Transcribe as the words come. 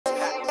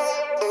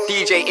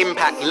DJ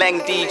Impact,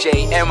 Leng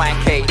DJ,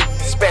 MIK,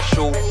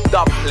 Special,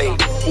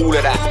 Dubplate, all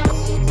of that.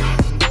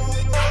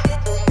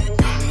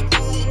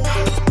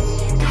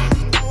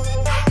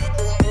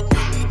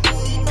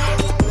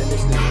 You're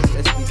listening to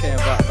SBK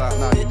about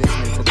now. You're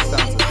listening to the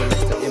sounds of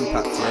Selecta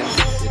Impact,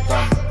 yeah? You're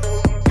done.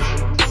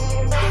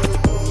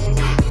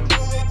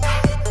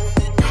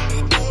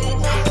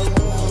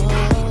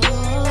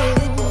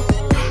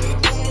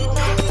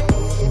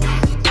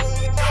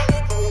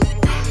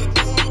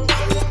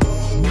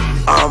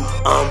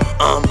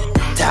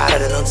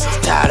 Tired of the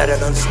nonsense, tired of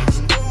the nonsense.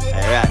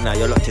 Hey, right now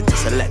you're locked into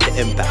Selecta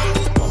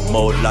Impact on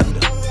Mode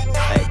London.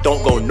 Hey,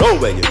 don't go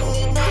nowhere, you know.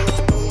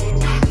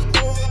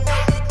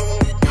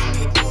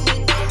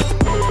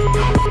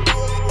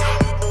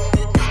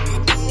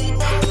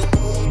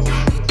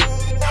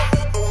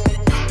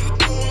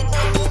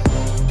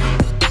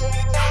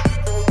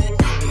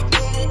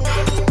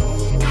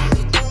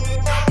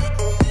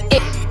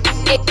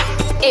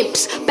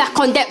 Imps, back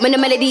on deck when the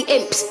melody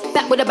imps.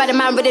 Back with a bad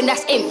man rhythm,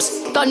 that's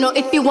imps. Don't know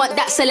if you want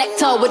that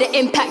Selecta with an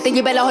impact, then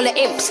you better holler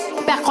imps.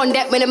 Back on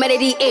deck when the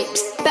melody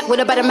imps. Back with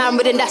a bad man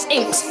rhythm, that's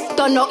imps.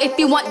 Don't know if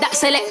you want that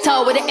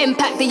Selecta with an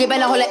impact, then you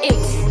better holler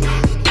imps.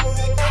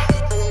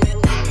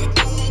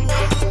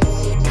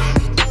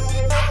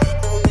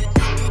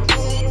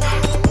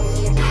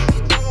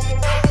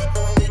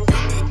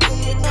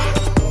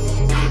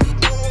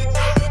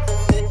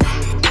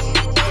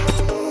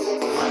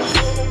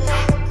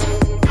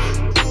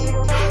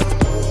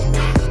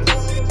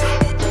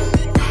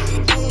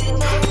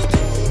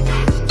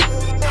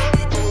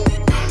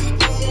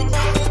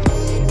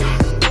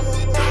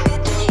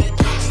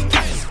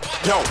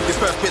 This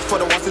first bit's for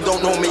the ones who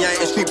don't know me. I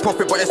ain't a street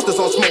prophet, but Esta's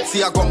on smoke.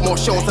 See, I got more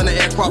shows than an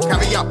aircraft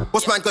carrier.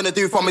 What's man gonna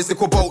do from his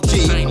little boat,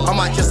 G? I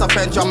might just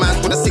offend your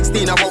man with a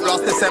 16 I wrote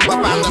last December,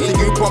 fam. That's a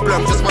new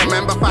problem, just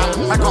remember,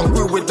 fam. I come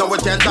through with no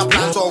agenda,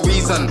 plans or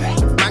reason.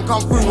 Man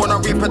come through on a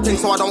reaper thing,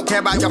 so I don't care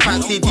about your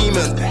fancy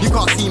demons. You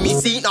can't see me,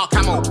 see, nah,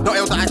 camo. No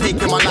ill that I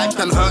take in my life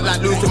can hurt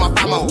like losing my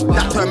famo.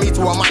 That turned me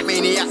to a mic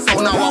maniac,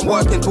 so now I'm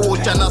working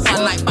towards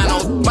genocide like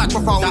Thanos.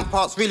 Microphone, that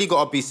part's really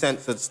gotta be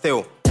censored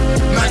still.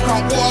 Man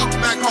can't walk,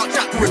 man can't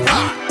chat to his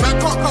heart. Man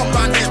can't come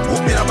round here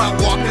talking about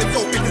walking.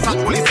 So big it's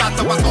actually sad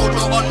to a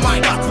soldier on my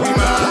battery,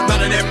 man.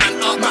 None of them man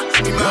are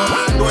match me,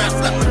 man. Do I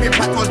slap with him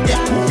back on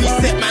deck?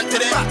 Reset man to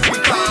the battery,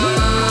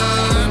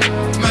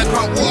 man. Man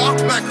can't walk,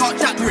 man can't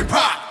chat to his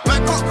heart. Man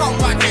can't come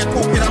round here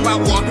talking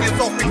about walking.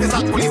 So big it's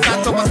actually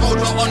sad to a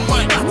soldier on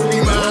my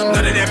battery, man.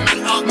 None of them man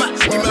are match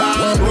me,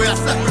 man. Do I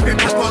slap with him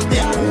back on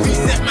deck?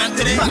 Reset man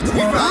to the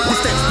battery, man. This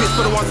next bit's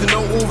for the ones who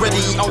know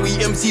already. Are we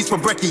MCs for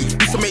brekkie?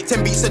 Used to make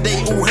 10 beats a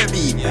day, all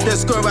heavy. Then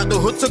scurry out the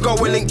hood to go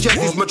and link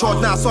jerseys. Matured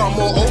now, so I'm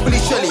more overly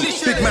shelly.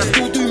 Big man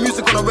still do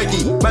music on a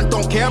reggae. Man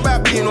don't care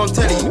about being on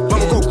telly.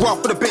 Man go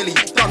graph for the belly.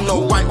 Done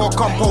no white or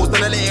composed.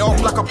 Then I lay it off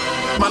like a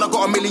man. I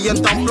got a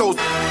million dumb flows.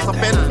 I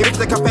bend if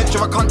they can fetch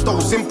you a cunt though.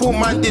 Simple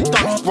minded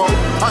dunce, bro.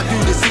 I do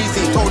this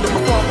easy. Told them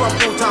before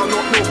I'm old town,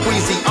 not no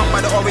breezy. Up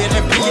by the Orient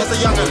MP as a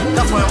youngin'.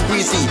 That's why I'm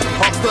breezy.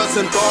 Upstairs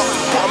and dark.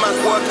 Got a man's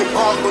working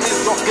hard, but he's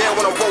not there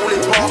when I'm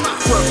rolling past.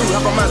 Swerve to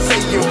have a man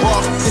saying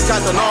bars. This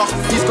guy's an arse,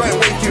 he's going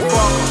way too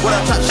far. When I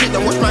chat shit,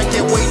 then watch man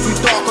get way too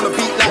dark. On a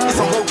beat like this,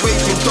 I'm road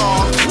raging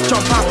dark.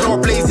 Jump out, blow a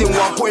blazing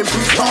one, putting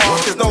boots to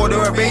arse. There's no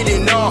other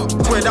evading, nah.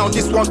 Swear down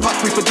this one, touch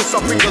me for this,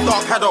 I'll bring the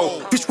dark shadow.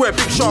 Bitch wear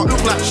big shark,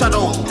 look like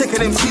shadow. Taking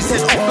MC's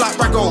head off like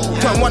Raggo.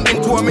 Turn one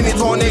into a mini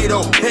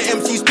tornado.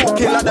 Hear MC's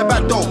talking like the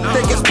bad though.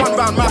 They get spun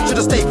round, mouth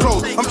should've stayed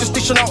closed. I'm just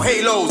dishing out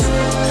halos.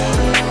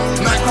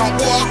 Man can't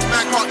walk,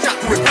 man can't chat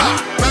to his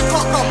heart. Man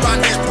can't come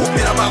round here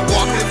talking about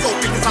walking. So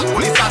big it's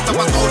actually sad to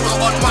a soldier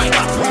on my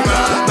battery,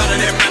 man. None of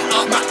them man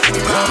are match me,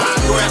 man.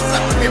 Do I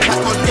slap with him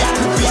back on deck?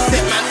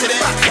 Reset man to the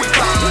battery,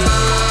 man.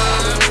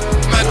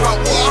 Man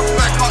can't walk,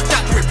 man can't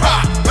chat to his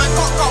heart. Man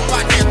can't come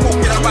round here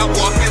talking about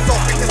walking. So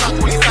big it's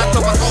actually sad to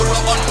a soldier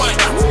on my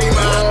battery,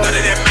 man. None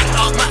of them man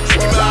are match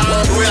me,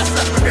 man. Do I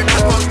slap with him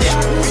back on deck?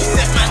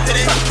 Reset man to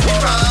the battery,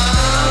 man.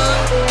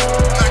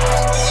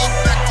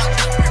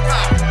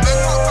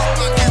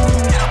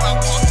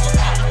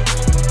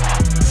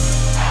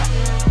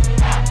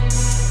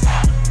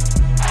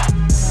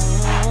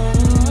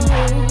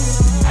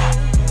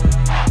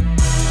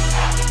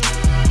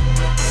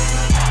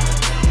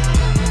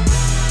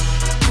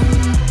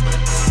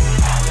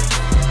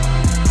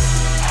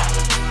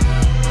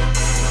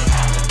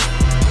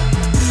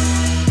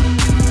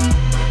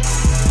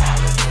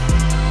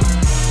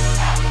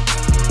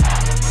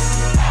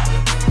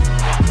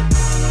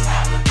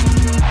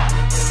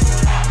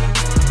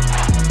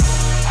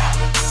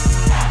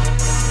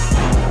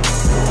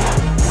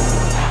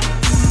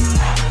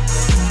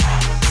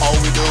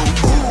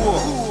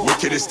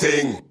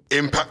 Thing.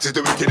 Impact is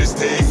the wickedest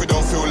thing. If we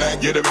don't feel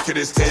like you're the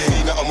wickedest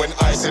thing, nothing when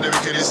I say the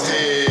wickedest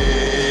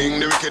thing.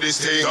 The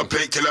wickedest thing. Dub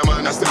plate killer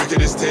man, that's the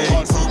wickedest thing.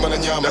 Hard food man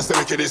and yam, that's the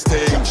wickedest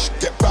thing.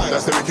 Get bang,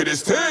 that's the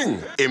wickedest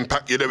thing.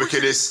 Impact, you're the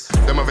wickedest.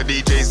 Them other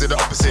DJs are the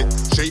opposite.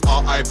 Straight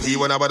RIP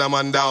when I bad a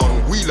man down.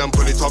 Wheel and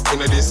pull it up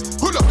into this.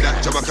 Pull up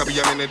that, Jamaica be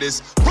into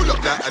this. Pull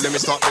up that and let me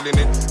start feeling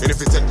it. And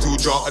if it take 2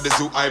 jar of the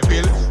zoo I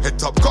bill, head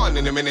top gone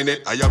in a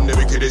minute. I am the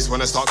wickedest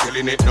when I start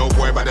killing it. No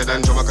boy better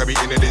than Jamaica be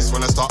into this.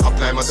 When I start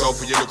applying myself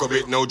for you look a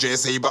bit. No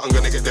JSA but I'm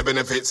gonna get the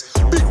benefits.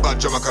 Big bad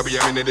Jamaica be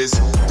into this.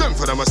 Them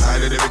for them a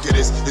style of the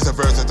wickedest. It's a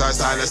versatile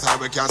style, that's how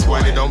we can't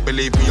spoil it. Don't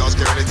believe me, ask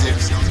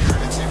relatives.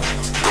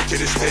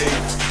 Wickedest thing,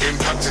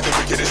 impact to the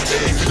wickedest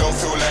thing. If you don't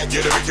feel like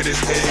you're the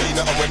wickedest thing,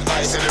 nothing when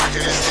I say the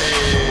wickedest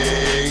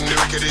thing. The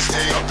wickedest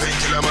thing, I'll play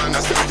killer man,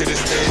 that's the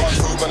wickedest thing. Hard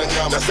food man and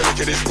yam, that's the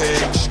wickedest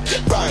thing.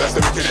 Get bang, that's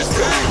the wickedest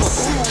thing.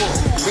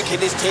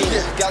 Wickedest thing,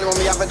 girl when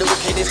me having the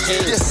wickedest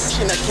thing.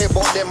 She not care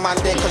about them man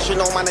there, cause she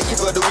know man I give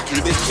her the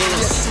wickedest thing.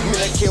 Me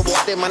not care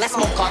about them man, I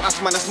smoke hard, that's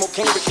man I smoke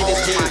king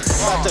wickedest thing.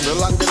 Vibes in the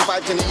London,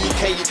 vibes in the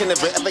UK, you can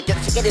never ever get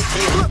to get it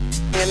thing.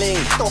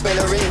 Don't bell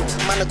a ring,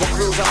 man I got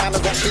cruise and man I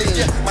got bling.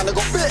 Man I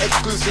got bit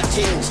exclusive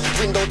teams,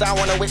 window down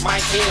when I with my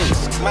teams.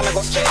 Man I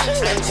got chicks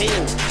and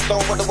teams,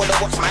 don't wanna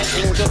watch my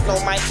team. Just know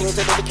my team's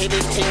the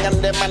wickedest thing, and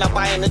them man are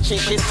buying the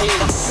cheapest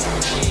team.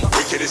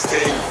 Wickedest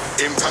thing,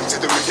 impact to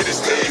the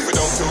wickedest thing. If you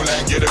don't feel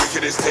like you're the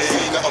wickedest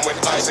thing, nothing when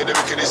I say the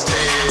wickedest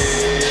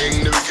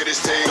thing. The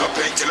wickedest thing, I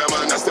play killer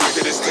man, that's the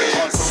wickedest thing.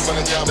 Hard food man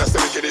and yam, that's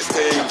the wickedest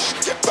thing.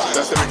 Get back,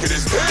 that's the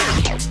wickedest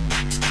thing.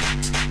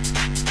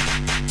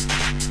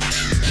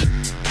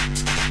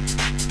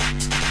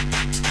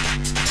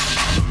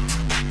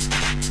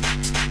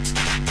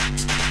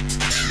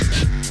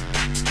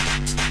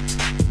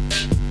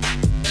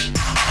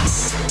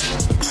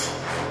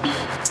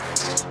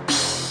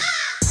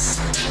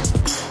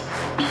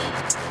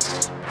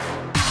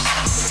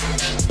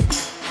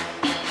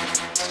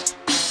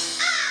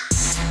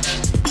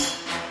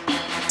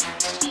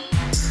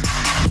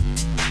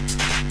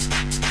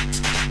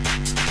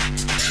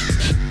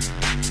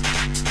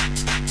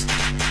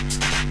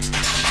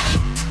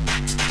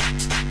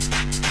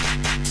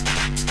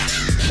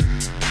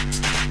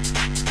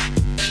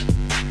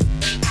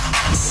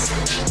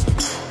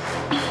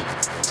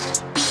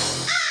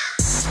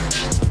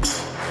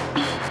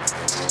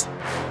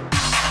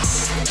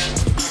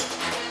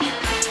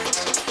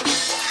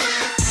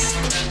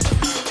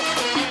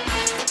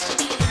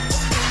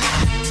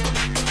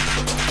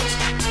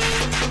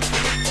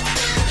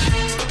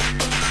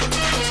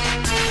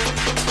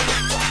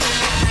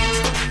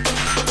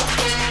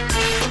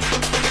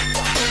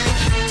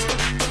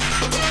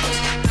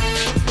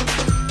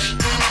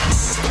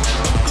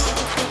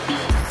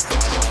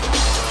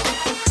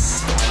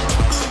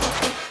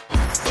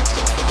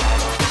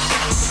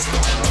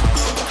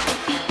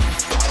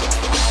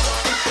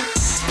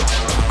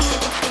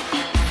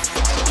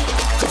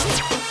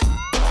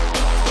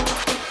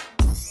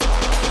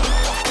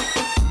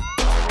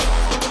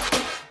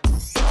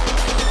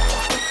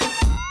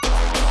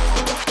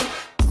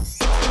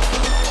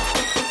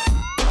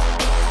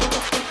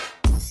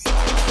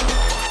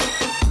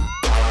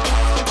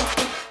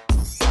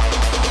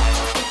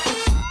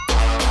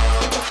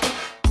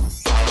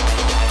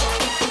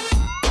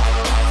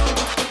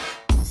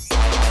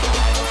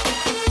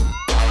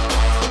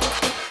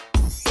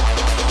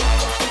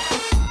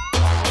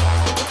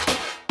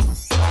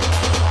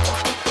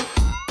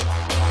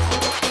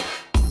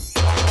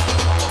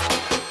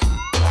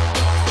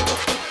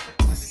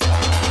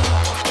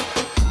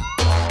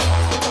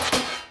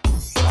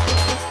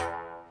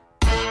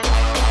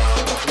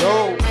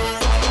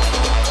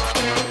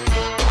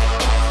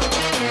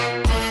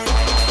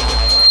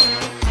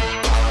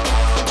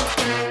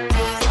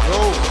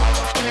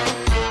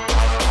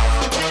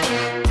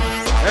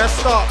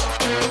 Esta.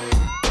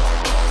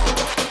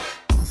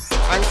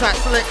 Anti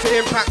Selecta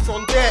impact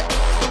on deck.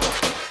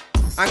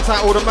 Anti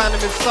all the man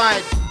them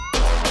inside.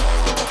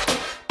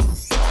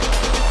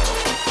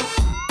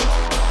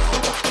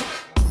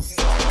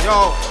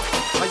 Yo.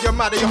 Are you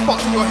mad? Are you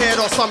fucked in your head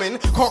or something?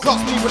 Can't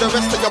clock me with the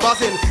rest of your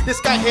buzzing. This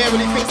guy here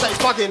really thinks that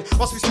he's bugging.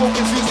 Must be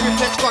smoking Susie with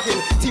next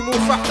drugging. Team all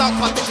frapped out,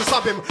 can't dish a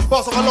sub him.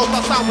 Bars of a low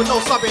that sound with no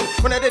subbing.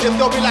 When I did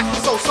him, they'll be like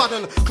he's so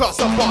sudden. Class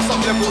some bars,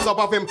 some levels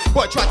above him.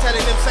 Boy, try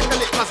telling him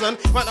second it cousin.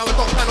 Right now I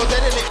don't plan on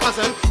dead in it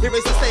cousin. He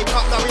raised the stake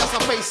up, now he has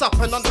to face up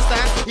and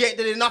understand. He ain't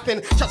did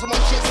nothing. Chat so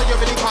much shit so you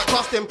really can't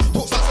trust him.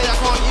 Talks like say I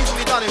can't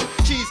easily done him.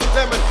 Cheese,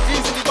 lemon,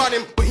 easily run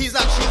him. But he's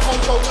actually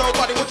combo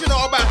nobody. What you know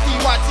about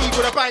DYT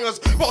with the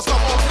bangers? Boss come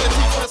off to the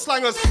teeth for the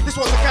slangers. This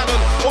one's a cannon,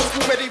 old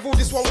school medieval,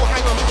 this one will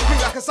hang on. Bring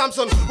like a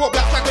Samson, got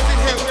black dragons in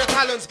here with their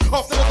talons.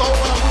 After the door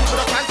when I move with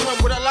a phantom,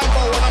 with a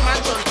Lambo and a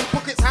mansion.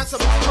 Pockets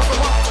handsome, chop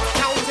them up,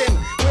 counting.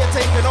 We're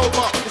taking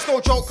over, it's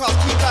no joke, cause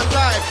keep that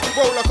live.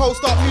 Roller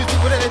coaster, music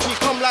with energy,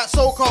 come like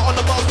soca on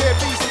the bars, we're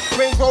beast.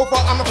 Range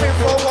Rover, I'm a frame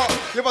rover.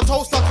 You're a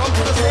toaster, come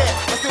to the set.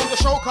 I steal the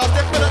show, cause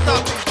they're finna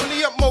dub.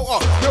 Brilliant motor,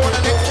 you're on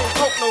the next thing,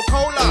 Coke, no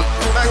cola.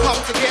 Back up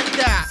to get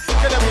that.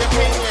 Gonna be a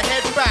pain in your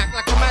head back,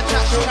 like a man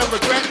chat show and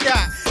regret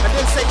that. And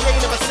then say you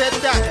ain't never said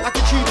that.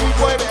 Attitude,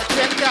 boy, better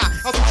check that.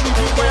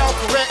 Altitude, boy, I'll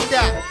correct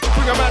that.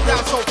 Bring a man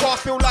down so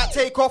fast, feel like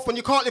taking take off when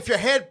you can't lift your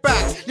head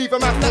back. Leave a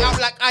man flat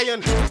out like iron.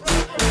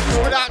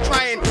 Without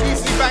trying,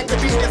 easily bang the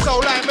beat, it's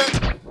so alignment.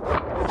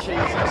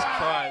 Jesus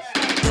Christ.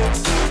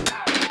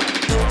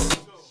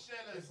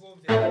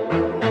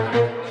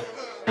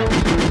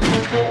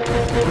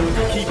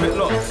 Keep it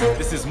locked.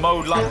 This is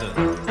Mode London.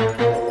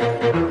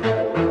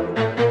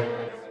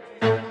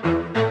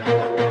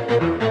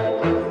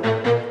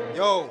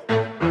 Yo.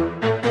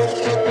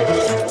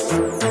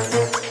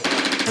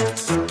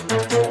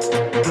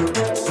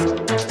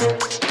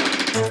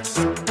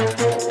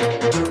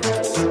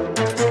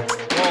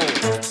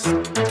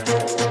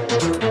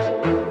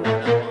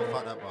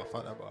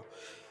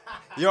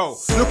 Yo,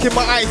 look in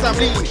my eyes, I'm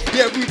lean.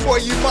 Yeah, rude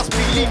boy, you must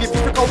be lean. If you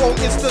think I won't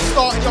instant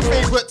start in your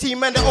favourite team,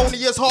 man, they're only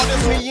as hard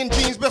as me in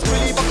jeans. Best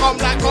believe I come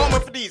like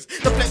armor for these.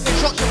 Deflecting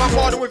shots, my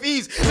pardon with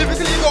ease.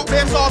 Lyrically got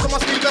bare stars on my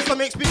sleeve. Best I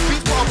make speak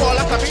beats, but I ball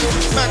like a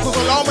beast. Man, cause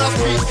alarm when I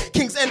speak.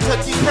 Kings enter,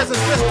 deep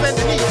presence, best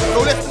bend the knee.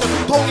 No less than a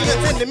blue Tony and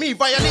tend to me.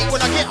 Violate when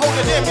I get hold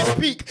of them, it's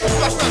peak.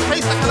 Flash man's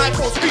face like an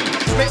iPhone screen.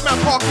 Make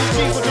man park his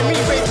jeans with the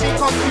mean face. Beat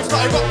comes through,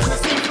 started up to the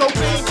scene, flow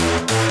clean.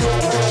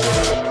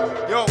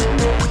 Yo.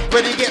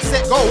 Ready, get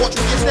set, go, watch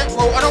when you step,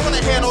 go. I don't wanna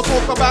hear no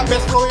talk about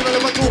best flow,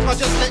 irrelevant talk, I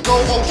just let go.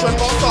 Ocean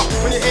master,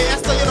 when you hear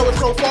Esta, you know it's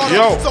no farther.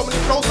 Yo. So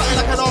many flows, something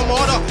like an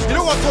armada. You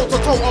don't want toe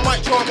to toe on my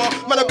trauma.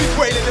 Man, a big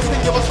whale in this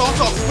thing, you're a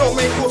starter. No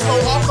main course,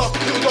 no after.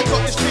 Little dog got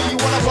this tree, you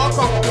wanna bark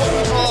up. What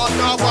we hard,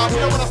 now, but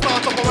you don't wanna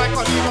start up, but I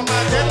can't leave a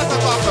man dead like a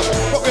starter.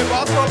 But we're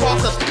bars for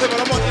bastards,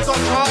 living on what is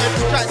uncharted.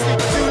 Can't sleep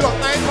too long,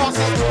 I ain't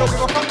passing. Don't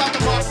give a fuck about the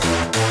market.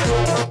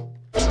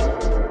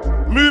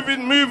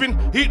 Moving,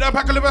 heat that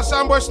pack of liver,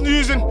 some boys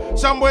snoozing,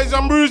 some boys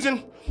I'm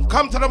bruising.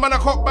 Come to the man, I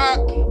cock back,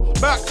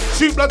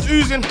 shoot blood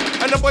oozing,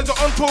 and the boys are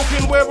on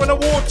talking, we're in a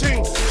war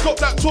ting. Stop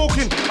that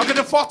talking, I get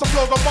the faster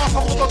flows, the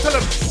faster flows, I'll tell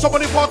them.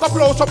 Somebody faster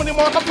flows, somebody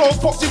more the flows,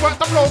 Foxie back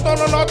the flows, no,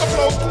 the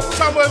flows.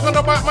 Some boys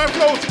gonna bite my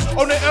flows,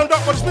 on the end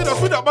up, but speed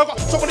up, but I got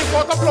somebody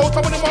faster flows,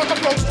 somebody more the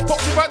flows,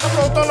 Foxie back the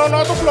flows,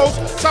 no, the flows.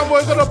 Some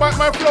boys gonna bite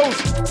my flows,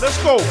 let's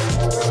go.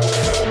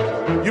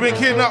 You ain't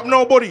kidnapped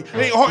nobody,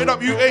 ain't hotting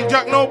up, you ain't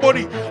jack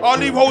nobody. I'll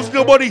leave holes in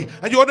your body,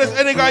 and you're this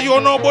any guy, you're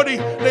nobody.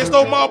 They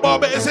stole my bar,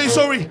 better say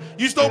sorry.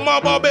 You stole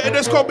my bar, better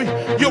just copy.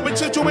 You're in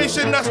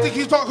situation that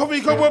sticky talk coffee,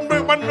 cause when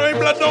break my name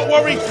blood, don't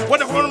worry. When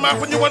the front of mouth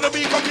when you wanna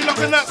be cocky,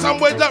 knocking that some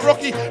ways like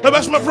Rocky. The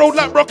best man road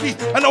like Rocky.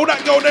 I know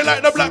that girl, they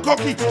like the black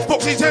cocky.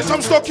 Foxie says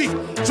I'm stocky.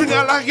 Swing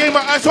out like a game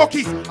of ice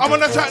hockey. I'm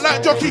on a track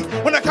like jockey.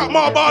 When I cap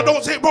my bar,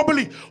 don't say it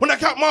properly. When I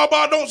cap my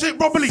bar, don't say it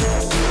properly.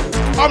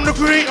 I'm the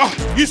creator,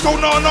 you so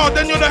nah,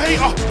 then you're the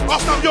hater. I'll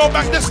stamp your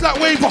back, this like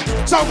waiver.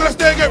 Soundglass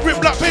there, get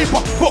ripped like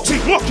paper.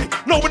 Foxie, mock it,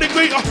 nobody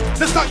greater.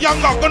 This like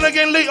younger, gonna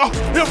get later.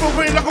 You're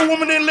brain like a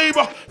woman in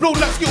labour. Blow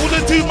like skittles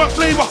and too much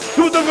flavour.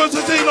 You was the first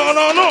to say no.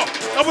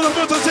 I was the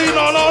first to say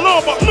no,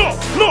 but no.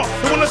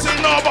 They wanna say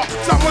no, but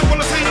someone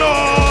wanna say no.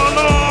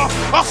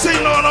 I'll say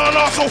no,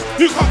 so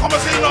you can't come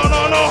and say no.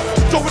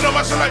 Drop with the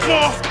mash like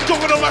no,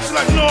 drop with the mash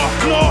like no.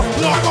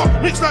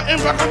 Can't mix that in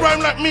back and rhyme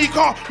like me,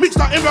 can't mix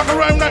that in back and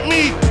rhyme like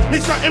me.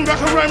 Mix that in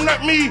back and rhyme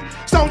like me.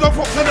 Sound of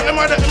Fox and the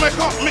MI, the MI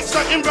can't mix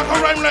that in back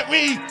and rhyme like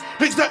me.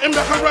 Mix that in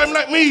back and rhyme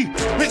like me.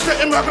 Mix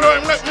that in back and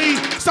rhyme like me.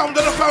 Sound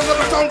of the sound of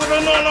the sound of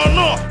the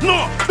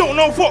no. Don't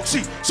know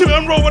Foxie. See me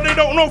and roll but they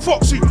don't know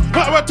Foxie.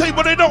 Out of a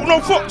table they don't know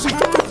Foxie.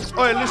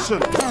 Oi,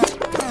 listen.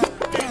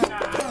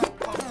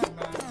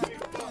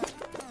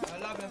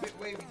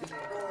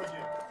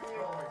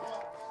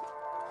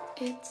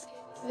 It's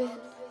Vin.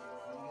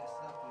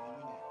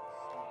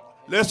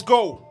 Let's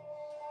go.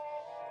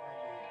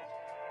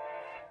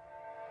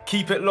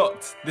 Keep it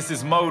locked. This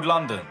is Mode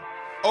London.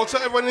 Oh, to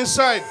everyone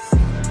inside.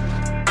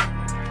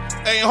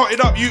 Ain't hotted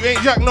up, you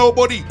ain't jack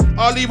nobody.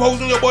 I'll leave holes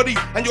in your body,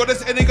 and you're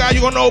just any guy,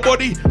 you're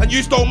nobody. And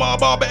you stole my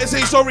bar, better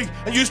say sorry.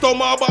 And you stole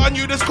my bar, and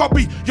you just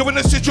copy. You're in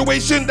a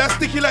situation that's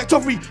sticky like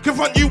toffee.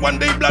 Confront you one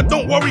day, blood,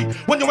 don't worry.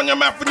 When you're on your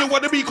mouth and you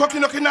wanna be cocky,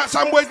 knocking out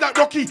some ways like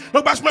Rocky.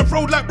 No bashment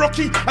road like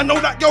Rocky. I know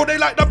that girl, they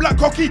like the black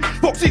cocky.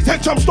 Foxie,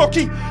 tench, I'm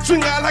stocky.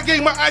 Swing out like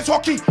game of ice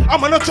hockey.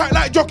 I'm on a track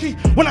like jockey.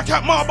 When I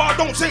cap my bar,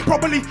 don't say it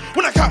properly.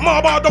 When I cap my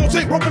bar, don't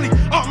say it properly.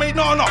 I made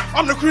nana,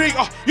 I'm the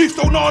creator. You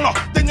stole nana,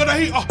 then you're the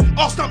hater.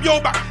 I'll stamp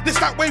your back, this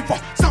that wafer.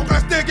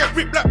 Soundglass there, get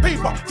ripped like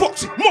paper.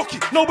 Foxie, mock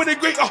it, nobody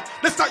greater.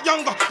 Let's start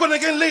younger, gonna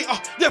get later.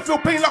 Yeah, feel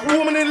pain like a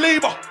woman in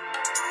labour.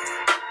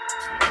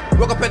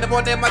 Woke up in the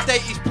morning, my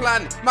date is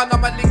planned. Man,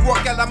 I'm a link,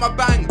 what girl, I'm a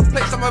bang.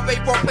 Place I'm a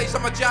rave, what place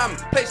I'm a jam.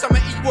 Place I'm a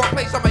eat, what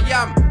place I'm a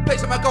yam.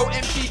 Place I'm a go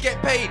MC,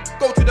 get paid.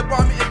 Go to the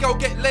bar, meet a girl,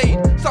 get laid.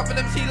 Some of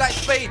them see like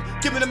spade.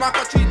 Give me the mic,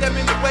 I treat them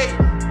in the way.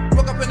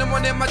 Woke up in the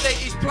morning, my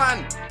date is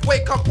planned.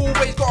 Wake up,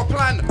 always got a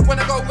plan. When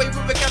I go away with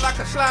a girl like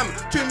a slam.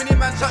 Too many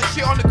man chat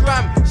shit on the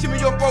gram. See me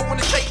your bro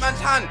wanna shake man's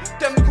hand.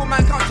 Them little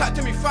man can't chat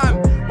to me fam.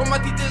 When my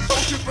DJ's so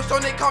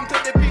supersonic, come to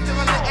the beat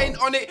and they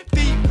ain't on it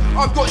deep.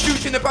 I've got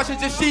juice in the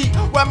passenger seat.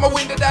 When my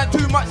window down,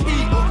 too much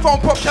heat.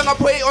 Phone pops and I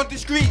put it on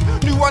discreet.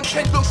 New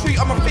 110 look sweet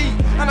on my feet.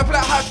 And I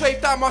flat house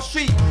wave down my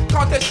street.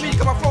 Can't test me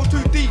cause my flow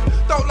too deep.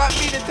 Don't like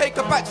me then take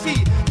a back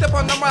seat. Step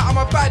on the mic, I'm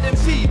a bad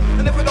MC.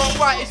 And if I don't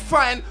write, it's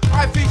fine.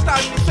 I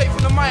freestyle it straight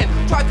from the mind.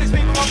 Try to test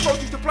me but my flow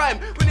too sublime.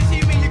 When they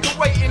see me, you can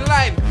wait in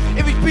line.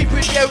 If it's people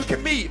in there we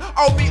can meet,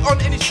 I'll meet on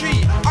any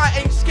street.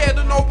 I ain't scared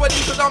of nobody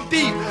cause I'm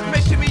deep.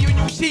 Message me and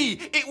you'll see,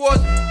 it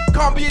was,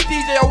 can't be a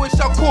DJ, I wish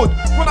I could.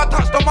 When I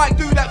touch the mic,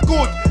 do that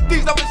good.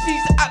 These other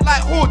C's act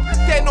like hood.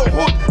 They're not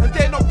hood and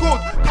they're not good.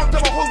 Come to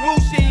my hood,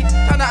 we'll see.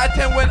 10 out of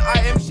 10 when I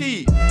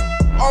MC.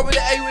 R with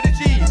the A with the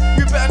G.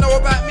 You better know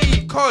about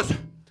me, cause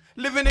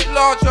living it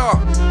larger,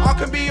 I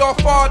can be your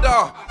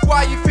father.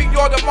 Why you think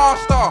you're the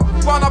master?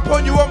 Run up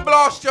on you and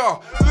blast ya.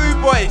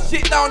 Rude boy,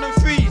 sit down and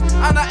freeze.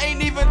 And I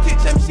ain't even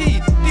Tintz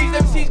MC. These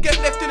MCs get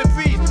left in the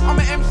breeze. I'm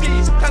an MC,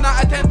 10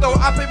 out of 10 though.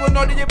 I people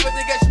nodding it but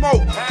they get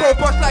smoked. Pro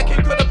bust like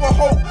Incredible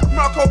Hulk.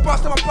 Narco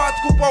bust on my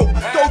particle boat.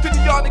 Go to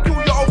the yard and kill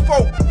your old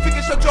folk. Think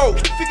it's a joke,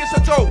 think it's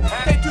a joke.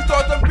 Take 2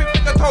 doors and pick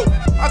a toe.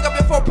 I got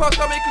before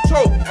past I make a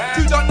choke.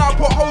 2 don't now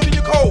put holes in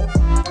your coat.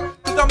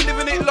 Cause I'm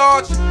living it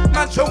large.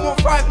 Mansion want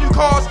 5 new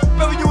cars.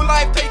 Bury you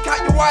alive, take out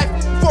your wife.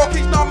 4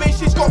 kids now, mate,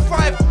 she's got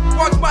 5.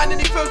 One's mine and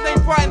he feels name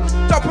fine.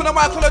 Jump on the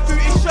mic, all I do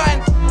is shine.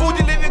 All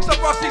the lyrics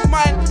of us is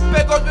mine.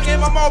 Beggars bring in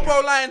my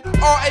mobile line.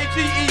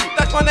 R-A-G-E,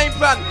 that's my name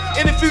plan.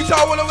 In the future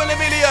I wanna win $1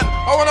 million.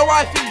 I want a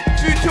wifey,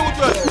 2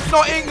 children.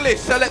 Not English,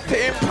 Selecta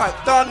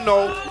impact. Done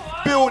no,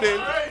 building.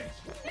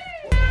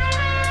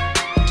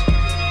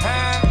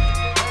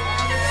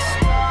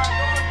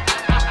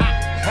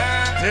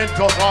 Tintz,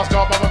 last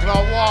up of a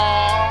club.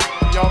 Wow,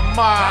 you're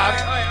mad.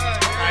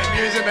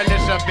 I'm using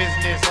militia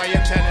business, what you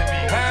telling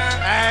me?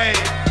 Hey,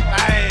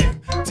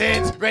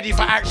 Tintz, ready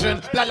for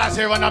action. Black lights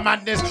here on a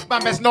madness.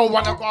 Man, best no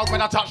one to go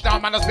when I touch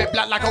down. Man, I spit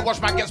black like a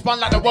wash. Man, get spun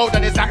like the world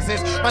on its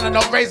axis. Man, I'm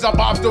not razor, but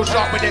I'm still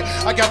sharp with it.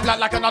 I get black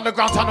like an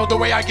underground tunnel, the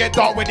way I get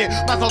dark with it.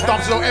 Man's not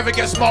dumb, so don't ever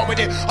get smart with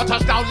it. I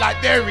touch down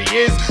like there he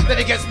is. Then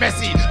it gets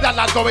messy. Black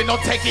lights going on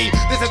techie.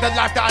 This is the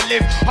life that I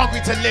live.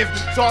 Hungry to live.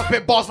 So I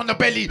spit bars from the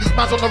belly.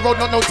 Man's on the road,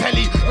 not no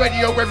telly.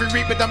 Radio every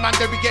week with the man,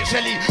 then we get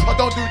shelly. I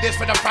don't do this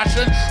for the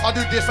fashion. I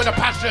do this for the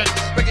passion.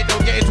 But it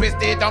don't get it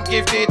twisted. I'm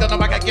gifted. Don't know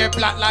I can get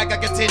black like I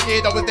get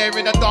tinted. I was there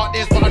in the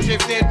darkness, but I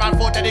shifted. Man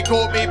thought that they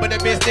caught me, but they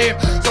missed him.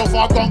 So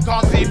far gone,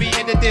 can't see me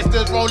in the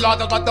distance. Roll out,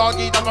 that's my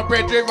doggy, that's my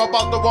bread drink.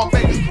 About the one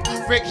thing.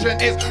 Friction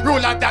is real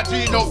like that,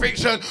 G, no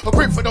fiction.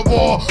 Equipped for the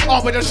war,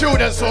 armed with a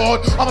shield and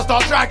sword. I'ma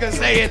start dragon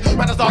slaying,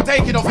 man, I start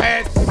taking off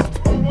heads.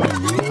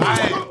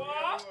 Aye.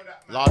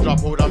 Large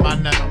up all the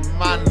man and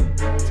man.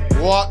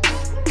 What?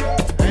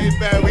 Hey,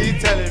 bear, what you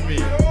telling me?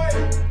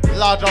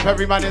 Large up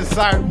every man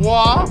inside.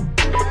 What?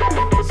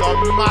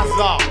 Some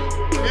massa.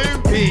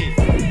 Impy.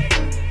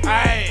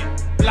 Hey,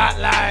 black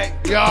light,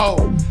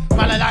 yo.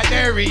 Man, like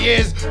there he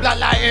is. Black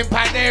light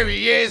impact, there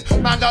he is.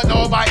 Man don't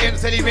know about him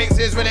till he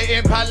mixes with the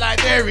impact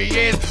like there he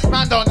is.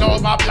 Man don't know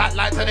about black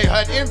light till they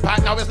heard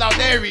impact. Now it's loud,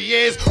 there he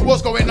is.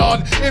 What's going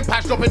on?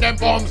 Impact dropping them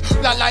bombs.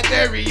 Black light,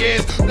 there he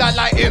is. Black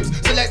light imps.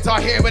 Selecta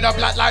here with a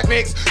black light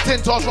mix.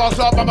 Tintz, Ross,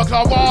 up, I'm a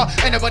claw war.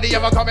 Anybody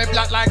ever coming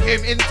black like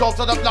him? Insults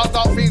on the blood,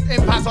 dark things.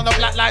 Impacts on the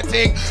black light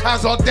thing.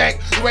 Hands on deck.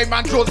 The way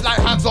man draws like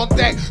hands on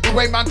deck. The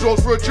way man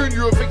draws for a tune,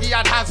 you would think he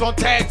had hands on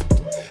tech.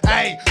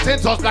 Hey,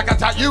 Tintz black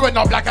attack, you are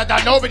not blacker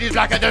than nobody's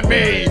blacker than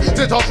me.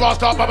 Tintz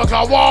rust up, I'm a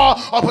claw war.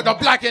 I'll put the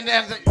black in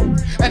there.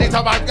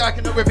 Anytime I'm black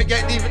in the whip, it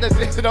get even the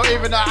not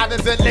even the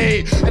Anderson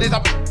Lee.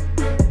 Anytime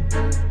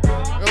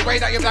the way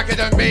that you're blacker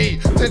than me.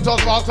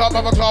 Tintz rust up,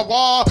 I'm a claw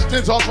war.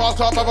 Tintz rust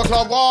up, I'm a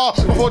claw war.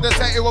 Before the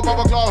set it will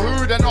bubble claw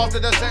who, then after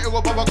the set it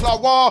will bubble claw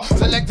war.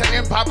 Selecta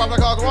impact, bubble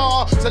claw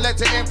war.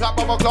 Selecta impact,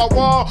 bubble claw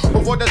war.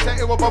 Before the set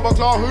it will bubble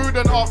claw who,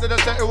 then after the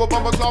set it will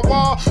bubble claw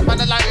war. Man,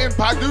 I like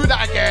impact, do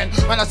that again.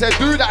 Man, I said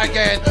do that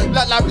again.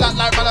 Black light,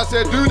 man, I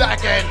said do that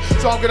again.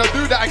 So I'm gonna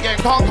do that again.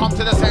 Can't come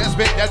to the set and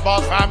spit dead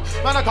bars, fam.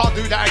 Man, I can't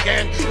do that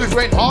again. If you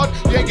ain't hard,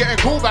 you ain't getting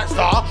callback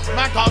star.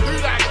 Man, can't do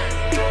that again.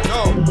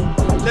 No.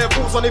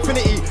 Levels on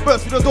infinity,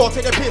 burst through the door,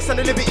 take the piss and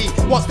the liberty.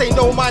 Once they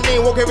know my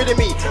name, won't get rid of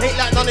me. Ain't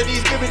like none of these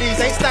liberties,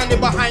 ain't standing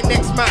behind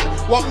next man.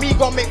 Want me,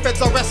 gon' make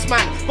feds arrest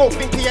man. Go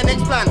think of your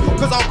next plan,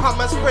 cause I'll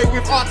come and spray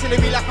with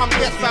artillery like I'm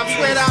yes fam.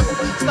 Swear down,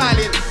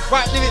 styling,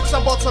 write lyrics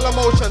and bottle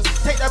emotions.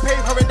 Take the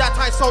paper and that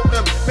I soak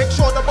them. Make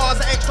sure the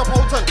bars are extra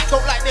potent,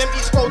 don't like them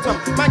eat scrotum.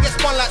 Man get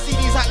spun like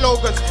CDs at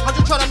Logan's. I'm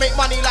just trying to make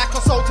money like a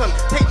sultan.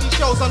 Take these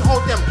shows and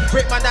hold them,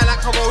 break man down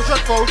like corrosion.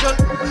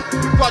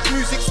 Grudge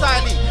music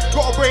styling,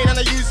 got a brain and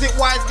I use it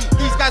wisely.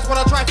 These guys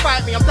wanna try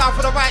fight me, I'm down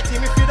for the right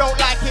team. If you don't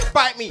like it,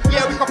 bite me.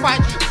 Yeah, we can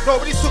fight you.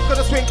 Nobody's took to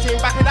the swing team,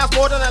 back and that's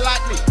more than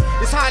unlikely.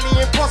 It's highly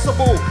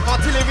impossible,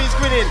 artillery's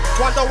grinning.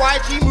 Wonder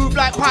why G move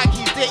like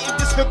pikeys. Dating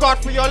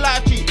disregard for your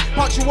life G.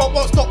 Punch you up,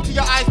 won't stop till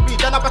your eyes bleed.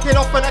 Then I back it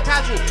off on a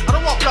casual. I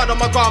don't want blood on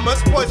my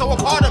garments, boys I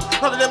want pardon.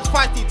 None of them's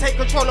fighty, take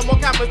control of more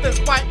cameras than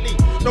spitely.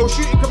 No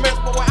shooting commence,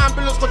 but when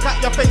ambulance look at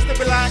your face they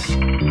be like,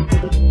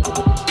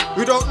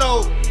 we don't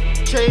know,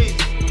 chase,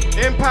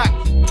 impact.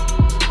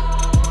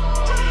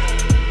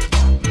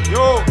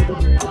 Yo,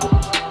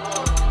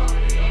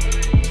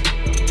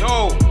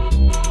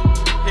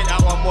 hit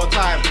that one more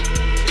time.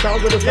 Yeah,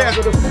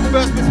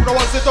 first bit for the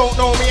ones that don't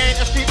know me, ain't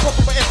a street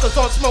proper, but Esta's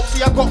on smoke.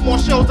 See, I got more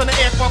shells than an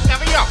aircraft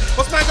carrier.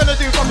 What's man gonna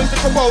do from Mr.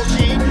 Bolt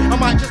G? I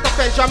might just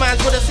offend your mans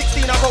with a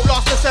 16 I wrote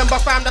last December,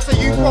 fam. That's a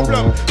you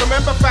problem.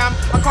 Remember, fam,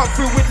 I come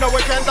through with no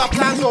agenda,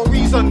 plans or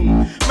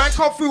reason. Man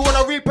come through on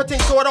a reaper thing,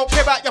 so I don't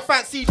care about your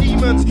fancy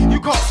demons. You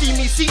can't see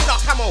me, see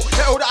that camo.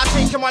 The L that I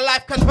take in my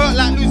life can hurt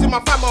like losing my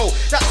famo.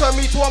 That turned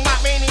me to a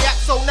mad maniac,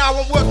 so now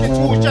I'm working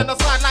towards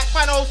genocide like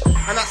Thanos,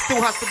 and that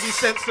still has to be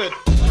censored.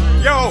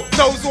 Yo,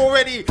 knows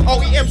already,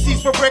 I'll eat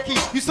MCs for brekkie.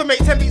 Used to make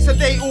 10 beats a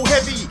day, all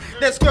heavy.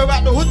 Then screw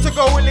out the hood to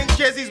go and link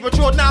jerseys.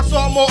 Matured now, so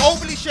I'm more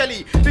overly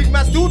shelly. Big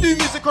man still do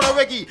music on a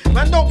reggae.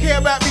 Man don't care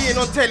about being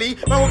on telly.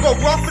 Man will go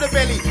raw for the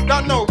belly.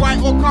 Don't know, right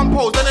or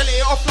compose. Then I let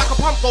it off like a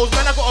pump goes.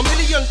 Man, I got a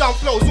million down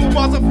flows. All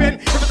bars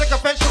offend, if I take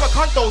offense from a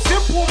cunt though.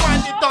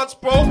 Simple-minded dance,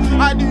 bro.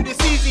 I do this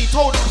easy.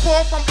 Told him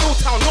before from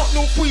Milltown, not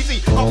New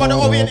Queasy. Up by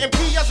the Orient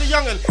MP as a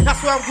young'un.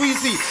 That's where I'm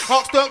greasy.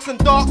 Arcs, Dirks and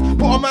Darks.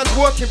 Put a man's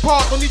working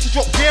part. Don't need to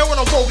drop gear when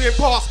I'm rolling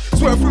past.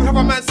 Swear through, have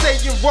a man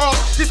saying raw.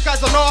 This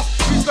guy's an arse,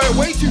 he's going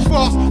way too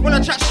fast. When I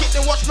chat shit,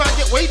 then watch man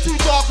get way too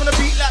dark. On a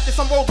beat like this,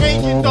 I'm road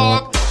raging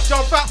dog.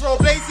 Jump out for a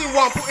blazing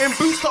one, put in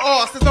boots to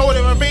arse. There's no one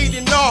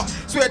invading, nah.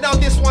 Swear down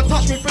this one,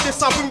 touch me for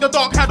this, I'll bring the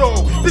dark shadow.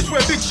 This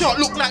where big shot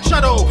look like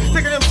shadow.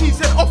 Taking them teeth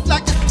set off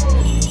like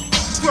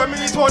to a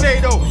mini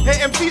tornado. Hey,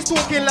 MC's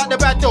talking like the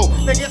bad though.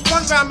 Then gets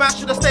one round match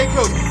to the stay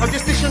close. I'm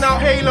just dishing out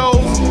halos.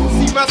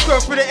 See man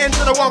square through the ends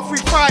of the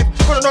 135.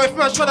 Wanna know if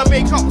man's trying to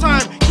make up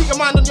time. Keep your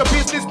mind on your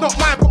business, not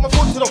mine. Put my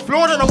foot to the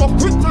floor, then I'm off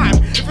quick time.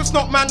 If it's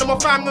not man, then my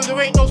fam, then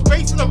there ain't no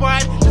space in the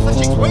ride. Just a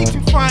chick's way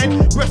too fine.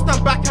 Breast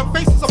and back and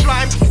face is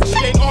sublime. She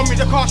ain't on me,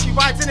 the car she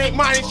rides, it ain't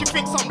mine. And she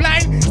thinks I'm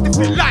lying.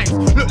 Stiffing lines.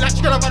 Look like she's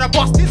gonna run a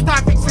bus this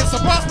time. Thinks it's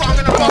a bus, but I'm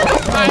gonna bust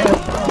this time.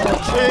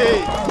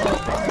 Gee.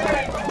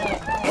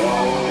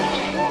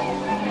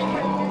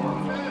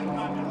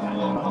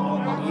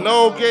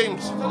 No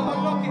games.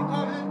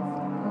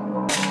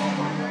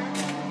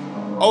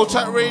 Old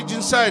tight rage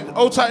inside.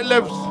 Old tight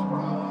levs.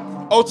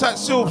 Old tight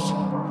silves.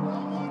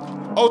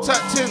 Old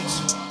tight Tintz.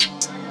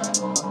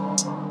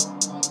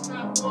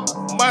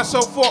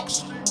 Myself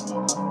Fox.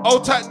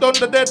 Old tight Don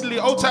the Deadly.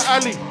 Old tight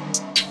Ali.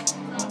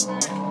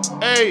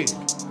 Hey,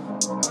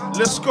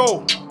 let's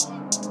go.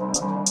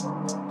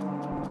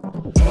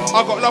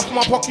 I got love for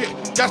my pocket.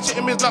 Gas shit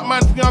in me like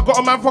man thing. I got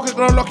a man pocket,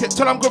 gonna lock it.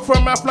 Till I'm good for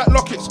a man flat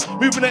lockets.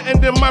 Moving the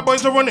end, then my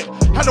boys are on it.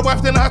 Had a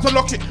wife, then I had to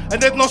lock it.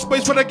 And there's no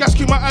space for the gas,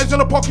 keep my eyes on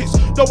the pockets.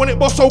 Don't want it,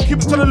 boss, so keep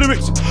it to the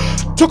lyrics.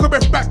 Took a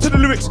breath back to the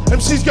lyrics.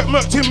 MCs get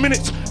murked in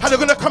minutes. How they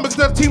gonna come back to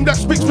the team that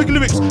speaks big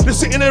lyrics? They're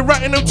sitting there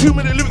writing them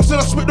 2-minute lyrics.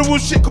 And I spit the real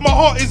shit, cause my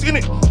heart is in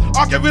it.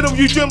 I'll get rid of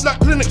you germs like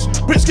clinics.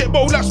 Brits get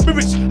bottled like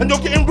spirits. And you're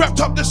getting wrapped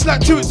up just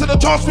like to it. So the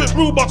chance for it,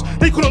 robots,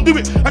 they couldn't do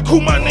it. I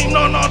call my name,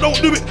 nah, don't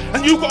do it.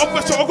 And you got a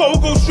vessel, I gotta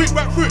go straight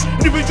back through it.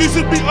 And if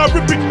reduces beat, I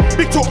rip it.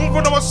 Big talk in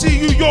front of I see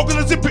you, you're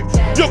gonna zip it.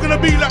 You're gonna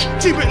be like,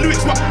 keep it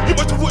lyrics, but you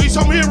must have thought he's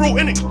some hero,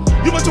 innit?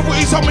 You must have thought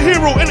he's some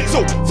hero, innit?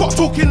 So, fuck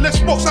talking, let's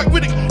box like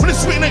Riddick. When it's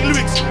spitting ain't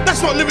lyrics,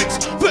 that's not lyrics.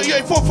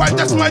 38, 4, 5,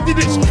 that's my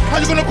digits. How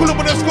you gonna call it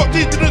when I got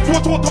these digits?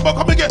 What about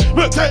come and get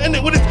murked out in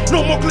it with it?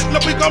 No more click,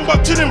 like big gun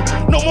back to them.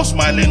 No more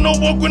smiling, no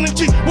more grinning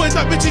cheek. What is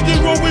that bitch? You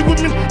roll away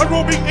with me. I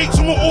roll big 8s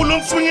and we're all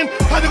on swinging.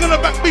 How they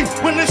gonna back beef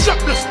when they're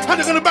shotless? How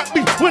they gonna back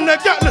beef when they're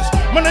gatless?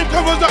 My name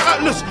covers the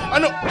atlas. I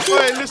know.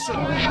 Hey, listen.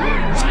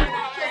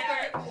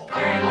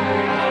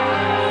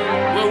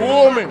 We're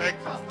warming.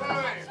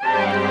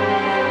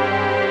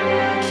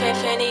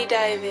 Kenny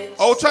Davis.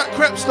 Old track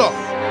Crepster.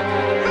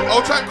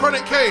 Old track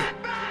Chronic K.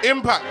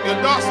 Impact.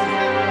 You're dusty.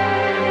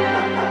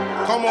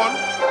 Come on.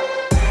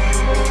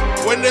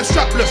 When they're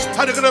strapless,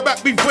 how they gonna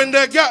back beef when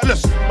they're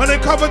gatless? When they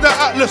cover the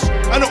atlas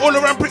and all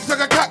around pricks like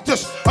a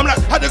cactus. I'm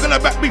like, how they gonna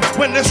back beef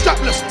when they're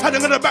strapless? How they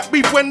gonna back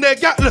beef when they're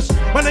gatless?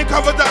 When they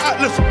cover the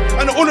atlas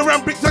and all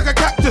around bricks like a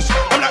cactus.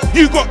 I'm like,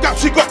 you got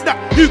gaps, you got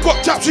that. You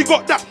got chaps, you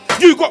got that.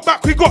 You got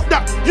back, we got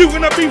that. You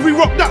gonna beef, we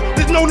rock that.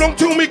 There's no long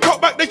till me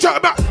cut back, they chat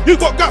about. You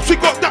got gaps, we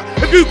got that.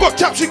 If you got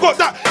chaps, you got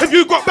that. If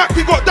you got back,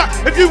 we got that.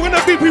 If you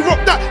gonna beef, we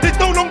rock that. There's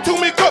no long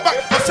till me cut back.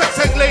 My sex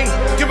ain't lane,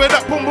 give her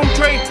that boom boom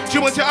train. She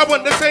wants it, I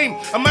want the same.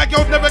 And my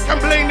girls never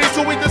complain, it's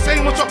always the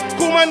same. What's up?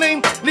 Call my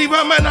name, leave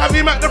her man, have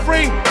him at the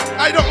frame.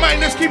 I don't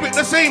mind, let's keep it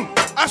the same.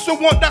 I still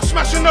want that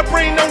smash in the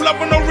brain, no love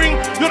and no ring.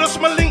 You're just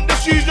my link,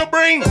 just use your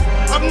brain.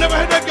 I've never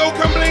had a girl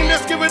complain,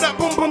 let's give her that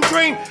boom boom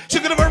train. She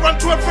could have run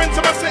to her friends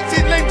and my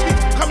sexy lame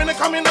keeps coming and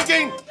coming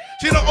again.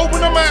 She don't open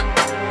her mouth.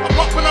 I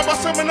pop when I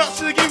bust someone up,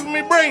 she's giving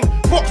me brain.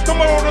 Fox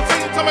tomorrow, the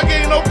same time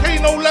again,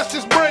 okay, no less,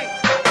 just brain.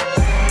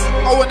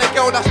 I want a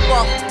girl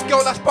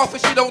that's buff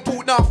and she don't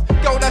talk enough.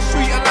 Girl that's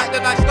sweet and like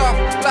the nice stuff.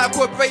 Like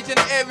with braids in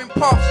the air in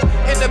puffs.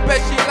 In the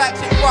bed she likes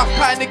it rough.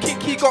 Patting the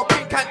kinky, got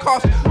pink and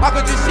cuffs. I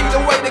could just see the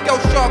way the girl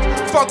sharp.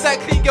 Fuck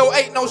that clean girl,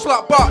 ain't no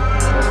slut, but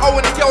I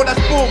want a girl that's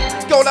boom.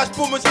 Girl that's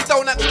boom and she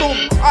don't act storm.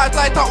 Eyes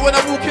light up when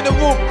I walk in the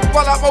room.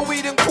 Roll up my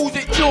weed and calls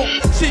it chalk.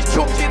 She's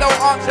chook, she don't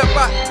answer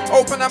back.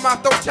 Open her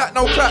mouth, don't chat,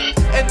 no crap.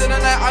 End of the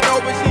night, I know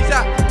where she's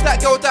at. That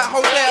girl, that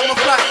whole day I'm a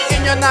flat.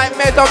 In your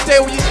nightmares, I'm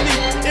there when you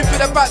sleep. In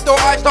through the back door,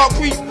 I start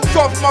creep.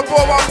 Drop from my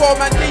bro, I go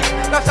man deep.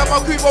 That's how my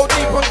crew roll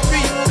deep on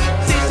street.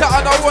 See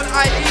something I want,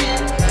 I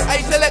eat.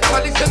 Hey,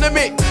 Selecta, listen to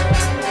me.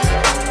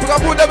 We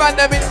got put the man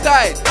them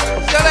inside.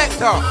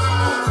 Selecta.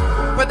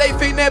 But they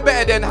think they're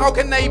better than, how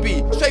can they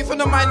be? Straight from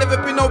the mind, never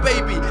been no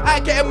baby. I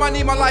ain't getting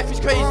money, my life is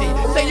crazy.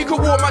 Say you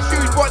could walk my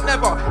shoes, but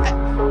never.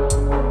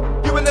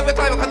 You will never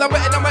climb, cause I'm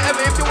better than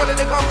whatever. If you wanted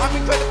to come, I'm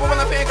incredible when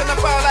I think I'm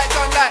gonna foul like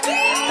gun like.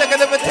 They can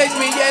never taste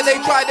me, yeah,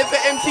 they tried. If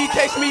an MC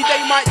taste me,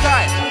 they might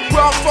die.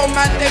 Where I'm from,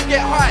 man, them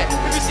get high.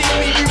 If you see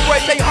me, you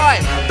boys say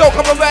hi. Don't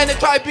come around and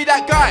try to be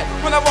that guy.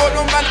 When I roll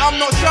on, man, I'm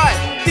not shy.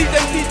 These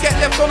MCs get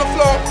left on the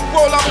floor,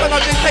 roll up and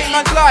I just take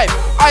man's life.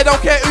 I don't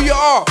care who you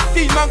are.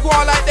 These man go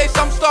on like they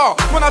some star.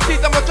 When I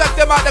see them, I drag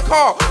them out the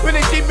car. When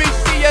they see me,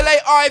 see you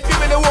later. If you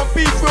really want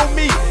beef, real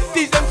me.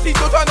 These MCs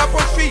don't turn up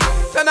on street.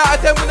 10 out of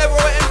 10 whenever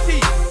I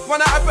MC.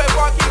 1 out of 10,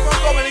 but I keep on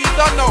going and you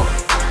don't know.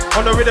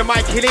 On the rhythm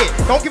I kill it.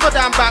 Don't give a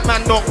damn about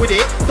man not with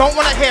it. Don't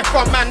wanna hear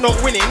from man not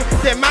winning.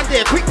 Then man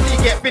there quickly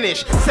get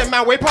finished. Send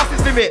man way past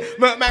his limit.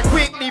 Murk man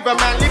quick, leave a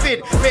man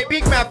livid. Make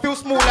big man feel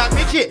small like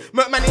midget.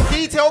 Murk man in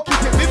detail, keep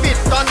it vivid.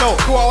 Don't know.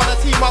 Do I wanna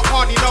team up?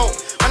 Hardly know.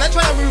 Man I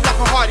try to move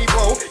like a Hardy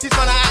bro. This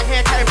man out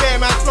here carrying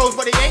bare man's flows,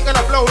 but they ain't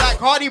gonna blow like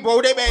Hardy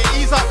bro. They better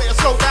ease up, better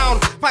slow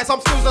down. Find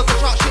some skills to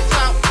shut shit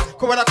out.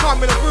 Cause when I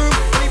come in the room,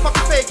 any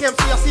fucking fake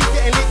MC I see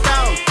getting lit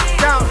down.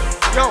 Down.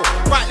 Yo,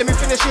 right, let me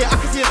finish it. I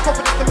can see his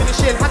confidence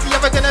diminishing. Has he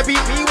ever gonna beat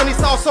me when he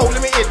sounds so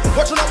limited?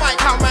 Watch on the mic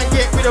how man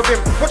get rid of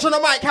him. Watch on the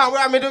mic how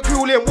I'm in the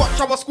cool him. Watch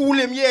how I school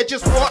him, yeah,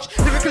 just watch.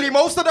 Lyrically,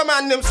 most of the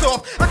man them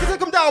soft. I can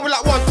take him down with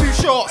like 1-2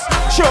 shots.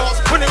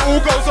 Shots, when it all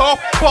goes off.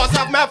 Bars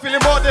have man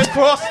feeling more than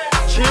cross.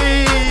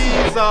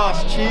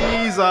 Jesus,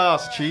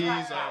 Jesus,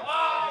 Jesus.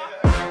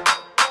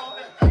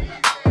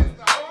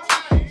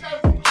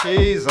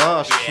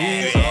 Jesus,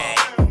 Jesus.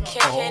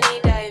 Kenny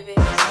Davis.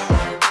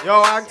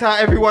 Yo, hang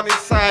tight everyone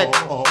inside.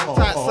 Hang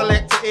tight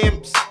Selecta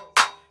imps.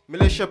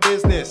 Militia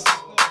business.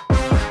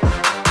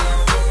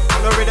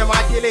 On the rhythm I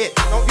kill it.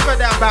 Don't give a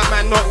damn about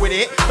man not with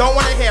it. Don't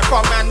wanna hear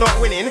from man not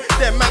winning.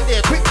 Then man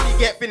there quickly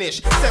get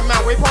finished. Send man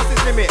way past his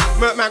limit.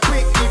 Murk man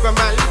quick, leave a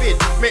man livid.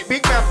 Make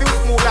big man feel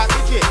small like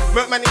midget.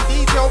 Murk man in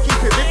detail,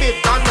 keep it vivid.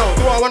 Don't know.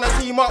 Do I wanna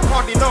team up?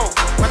 Hardly know.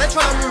 Man they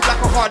tryna move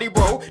like a Hardy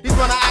bro. These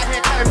man out here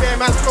carrying bare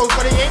man's flows,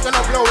 but they ain't gonna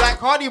blow like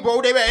Hardy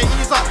bro. They better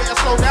ease up, better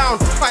slow down.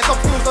 Find some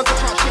skills not to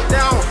shut shit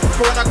down.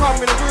 So when I come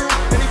in the room,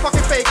 any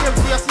fucking fake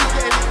MC I see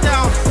getting it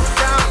down.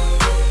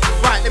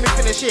 Right, let me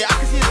finish it. I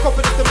can see his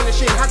confidence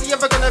diminishing. How's he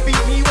ever gonna beat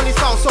me when he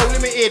sounds so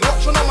limited?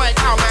 Watch on the mic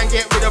how man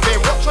get rid of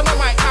him. Watch on the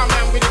mic how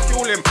man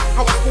ridicule him.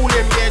 How I school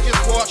him, yeah, just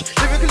watch.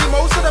 Lyrically,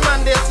 most of the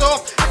man they're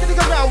soft. I can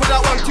take him down with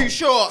that 1-2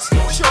 shots.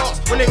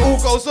 Shots, when it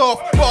all goes off.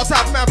 Boss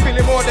have man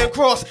feeling more than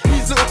cross.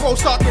 He's little bro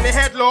stuck in a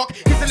headlock.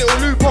 He's a little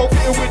loophole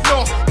fitting with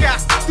loss.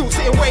 Gas, still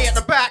sitting way at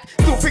the back.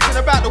 Still thinking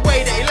about the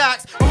way that he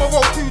lacks. I'ma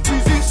roll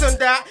 2-2 Zeus and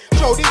that.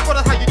 Show these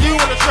brothers how you do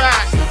on the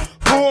track.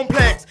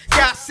 Complex,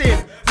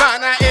 gassing,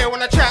 man out here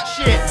wanna chat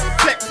shit.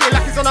 Flexing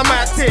like he's on a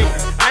mad thing.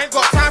 I ain't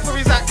got time for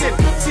his acting.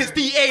 Since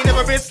DA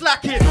never been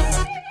slacking.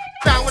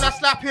 Down when I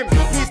slap him.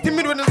 He's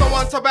timid when there's no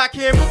one to back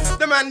him.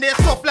 The man there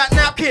soft like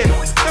napkin.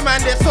 The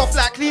man there soft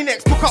like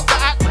Kleenex. Took up the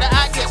act, but the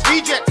act gets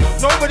reject.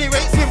 Nobody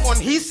rates him on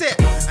he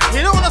set. And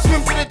he don't wanna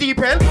swim for the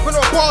deep end. But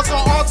no bars or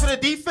arms for the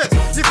defense.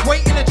 Lift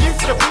weight in the gym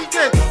for the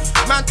weekends.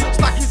 Man talks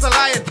like he's a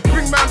lion.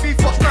 Bring man beef,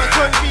 watch man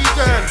turn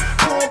vegan.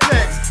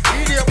 Complex.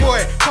 Idiot boy,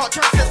 can't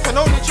chat sense, can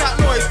only chat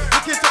noise.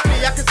 Looking to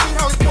me, I can see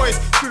how it's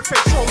poised. True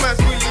face, show man's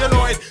really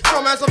annoyed.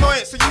 Show man's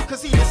annoying, so you can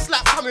see this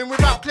slap coming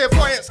without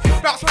clairvoyance.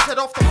 Bounce my head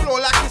off the floor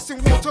like it's in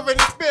water and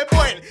it's bare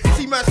point.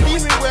 See man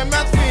steaming where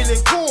man's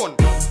feeling corn.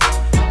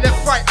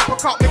 Left, right,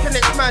 uppercut, make a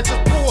next man just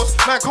pause.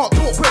 Man can't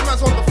talk when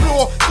man's on the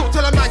floor. So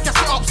tell a man, gas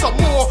it up some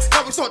more.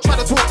 Now we start trying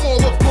to talk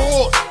more, of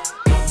course.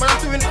 Man, I'm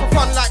doing it for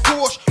fun like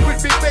Porsche. With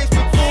big bass,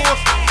 big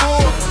force,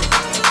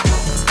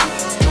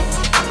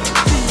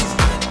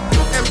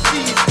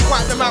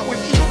 wipe them out with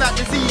ease like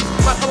disease.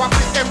 That's how I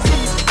fit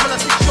MCs. When I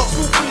 6 shots,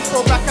 all please go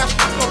back as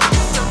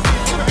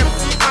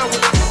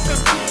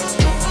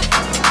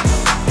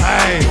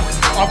Hey,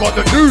 I got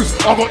the juice,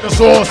 I got the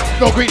sauce.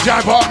 No green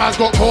jam, but a man's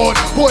got corn.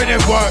 Putting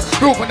in work,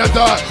 built from the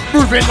dirt.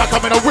 Moving like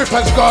I'm in a whip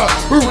and skirt.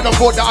 Who would have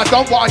thought that I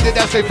done what I did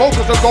and stay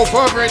focused and go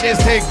further in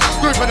this thing?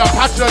 Good for the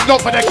passion,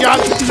 not for the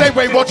gal. Same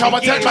way, watch how I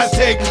take my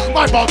sting.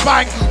 My boss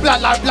bang,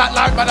 black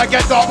light, man, I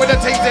get dark with the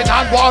things in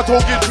hand. What I'm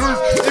talking truth,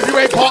 if you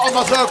ain't part of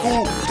my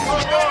circle.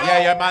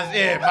 Yeah, man's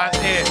here,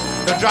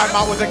 The drag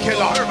man was a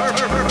killer.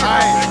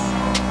 Aye.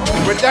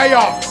 But they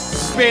up,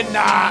 spin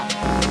that.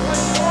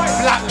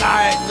 Black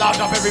light, large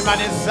up every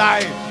man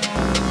inside.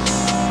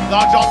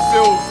 Large up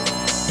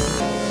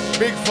Sills.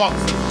 Big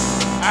Foxie.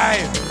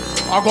 Aye.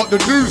 I got the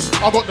juice,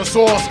 I got the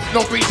sauce.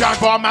 No green jam,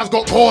 but a man's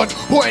got corn.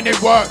 Putting in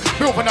work,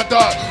 built from the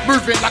dirt.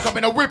 Moving like I'm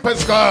in a whip and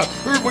skirt.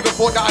 Who would have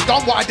thought that I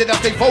done what I did and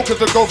stay focused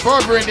and go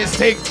further in this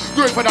thing?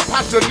 Do it for the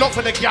passion, not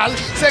for the gal.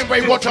 Same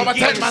way, watch how I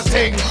take my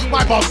thing.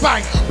 My boss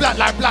bang, black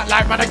light,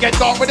 man, I get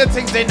dark with the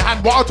things in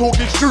hand. What I talk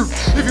is truth.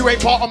 If you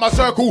ain't part of my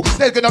circle,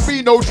 there's gonna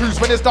be no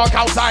truth when it's dark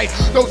outside.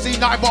 Don't see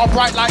nothing but a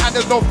bright light and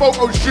there's no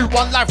photo shoot.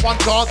 One life, one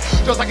chance,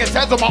 just like it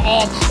says on my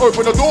arm.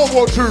 Open the door,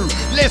 walk through.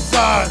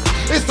 Listen,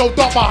 it's so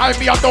dark behind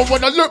me, I don't want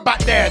wanna look back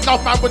there.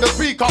 Enough man with a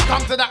speak up,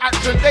 come to the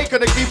action. They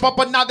couldn't keep up,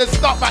 but now they're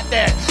stuck back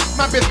there.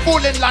 Man, bitch,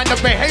 fall in line to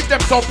behave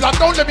themselves. Blood,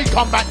 don't let me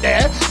come back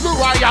there. Look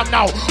where I am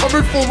now. I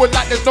move forward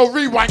like there's no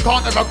rewind.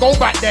 Can't ever go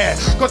back there.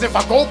 Cause if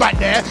I go back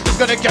there, it's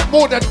gonna get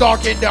more than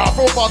dark in there. I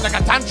throw bars like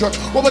a tantrum.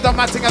 What was the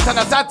mad thing? I said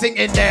a sad thing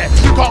in there.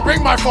 You can't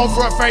ring my phone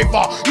for a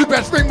favor. You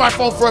best ring my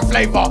phone for a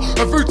flavor.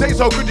 The food tastes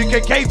so good you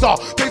can cater.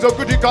 Tastes so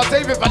good you can't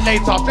save it for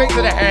later. Straight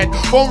to the head.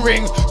 Phone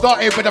rings.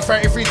 Started with a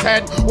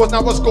 3310. Was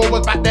now what score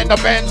was back then the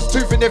Benz.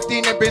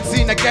 215 and been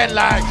seen again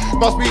like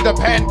must be the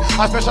pen.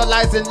 I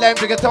specialize in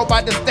length. You can tell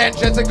by the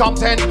stench. Yes, it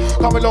comes 10.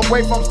 Come a long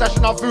way from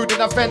stashing our food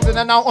in a fence. In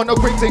and out on a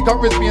quick thing. Can't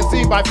risk being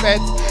seen by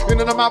feds. In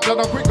and I'm out, blood,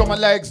 I'm quick on my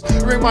legs.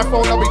 Ring my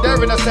phone, I'll be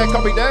there in a sec.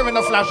 I'll be there in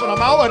a flash and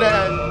I'm out of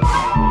there.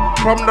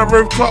 From the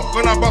rooftop,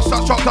 when I bust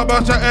that shot, I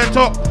burst the air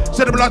top.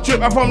 Said the blood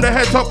trip, and from the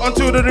head top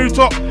until the new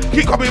top.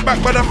 Keep coming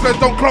back, but the feds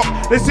don't clock.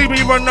 They see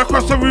me run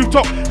across the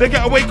rooftop. They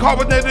get away car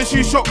when they're the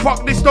shoe shop.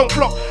 Fuck this, don't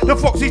flop. The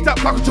Foxie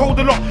tap like a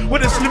shoulder lock.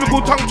 With a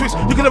lyrical tongue twist,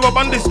 you can never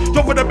bun this.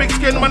 Jump with a big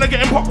skin, man, I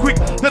getting pop quick.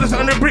 Then it's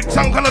on the brick,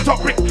 some kind of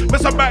top brick.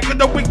 Mess up back, get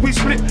the wig, we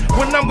split.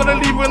 When I'm gonna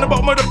leave you in the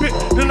bottom of the pit.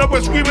 Then I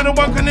was screaming and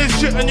wanking this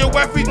shit. And your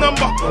wifey's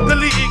number,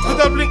 delete it, cause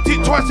I've linked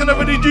it twice and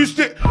never reduced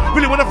it.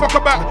 Really wanna fuck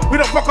about, we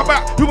don't fuck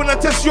about. You wanna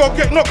test your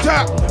get knocked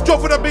out.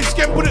 Drop with a big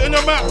skin, put it in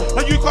your mouth.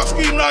 And you can't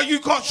scream now, you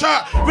can't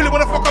shout. Really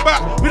wanna fuck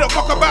about, we don't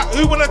fuck about.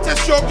 Who wanna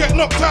test your get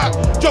knocked out?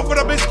 Drop with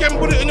a big skin,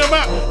 put it in your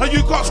mouth. And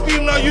you can't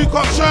scream now, you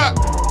can't shout.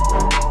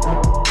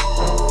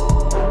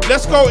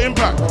 Let's go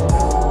Impact.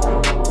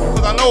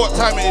 Cause I know what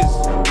time it is.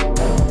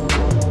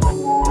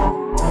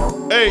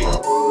 Hey.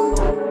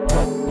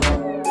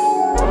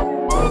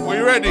 We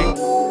ready?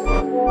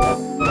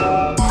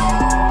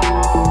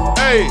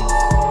 Hey.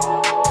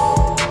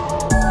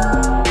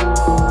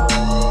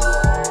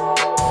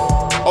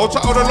 Out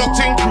of the locked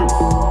in crew.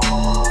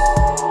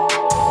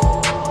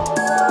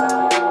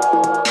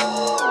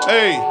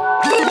 Hey,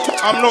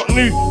 I'm not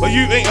new, but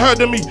you ain't heard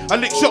of me. I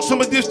lick shots on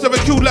my disc, never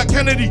killed like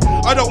Kennedy.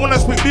 I don't wanna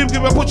spit beef,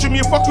 give a pushing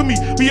me, fuck with me.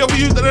 Be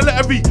overused at the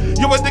letter B.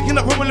 You were dicking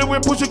up from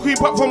we're pushing creep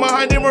up from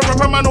behind him, a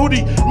rapper man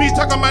hoodie. Me,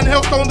 Tagger man,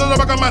 Hellstone, the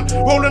bagger man.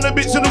 Rolling the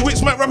bits in the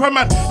wits, met rapper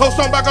man.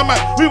 Hellstone bagger man,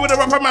 me with a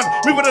rapper man.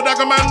 Me with a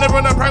dagger man, never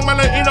in a prank man.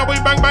 In a way,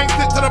 bang bang,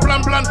 stick to the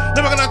plan plan.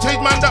 Never gonna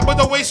change man, that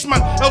was a waste man.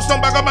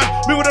 Hellstone bagger man,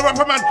 me with a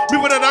rapper man. Me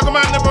with a dagger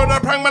man, never in a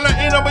prank man.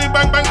 In a way,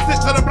 bang bang, stick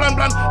to the plan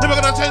plan. Never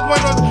gonna change man.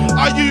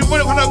 Are you,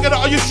 when I get it,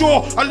 are you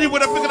sure? I leave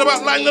with a figure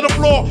about lying on the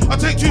floor. I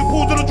take 2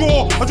 pulls to the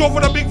draw. I draw for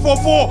the big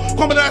 4-4.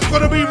 Coming that's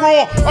gonna be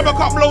raw. I'm a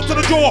cut blow to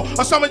the jaw.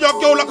 I summon your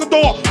girl like a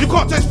door. You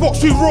can't taste Fox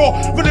too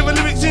raw. Really with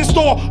lyrics in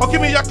store. Or give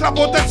me a clap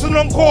or dance an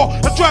encore.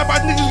 I drive by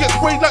niggas get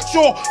sprayed like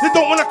Shaw. They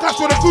don't wanna clash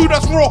with a crew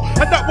that's raw.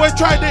 And that boy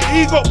tried it,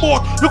 he got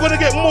bored. You're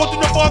gonna get more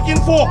than you're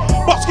bargained for.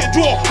 Butts get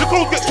draw, your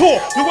clothes get tore.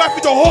 Your wife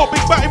is a whore,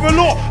 big bat even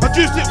law. I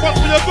juiced it once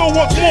for your girl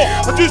once more.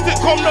 I juiced it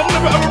condom,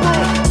 never ever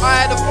raw.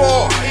 I had a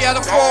 4, he had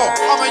a 4.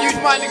 I'ma use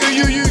my nigga,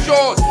 you use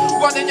yours.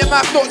 One in your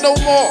mouth, not no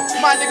more.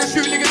 My nigga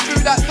shoot niggas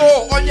through that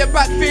door. On your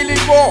back feeling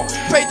raw.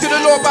 Pray to the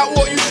Lord about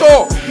what you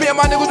saw. Me and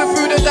my niggas are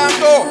through the damn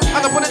door.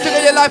 And I put it to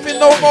your life in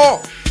no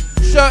more.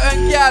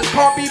 Certain gal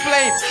can't be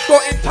blamed.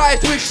 Got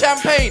enticed with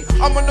champagne.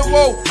 I'm on the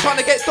road trying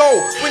to get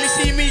dough. When you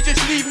see me,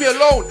 just leave me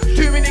alone.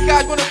 Too many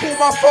guys wanna call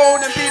my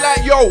phone and be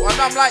like yo. And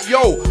I'm like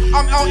yo,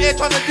 I'm out here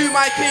trying to do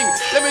my thing.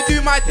 Let me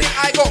do my thing,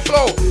 I got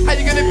flow. How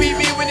you gonna beat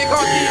me when you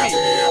can't see me?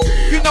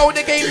 You know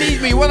the game needs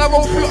me. When I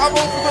roll through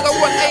cause I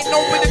want. Ain't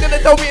nobody gonna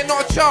tell me I'm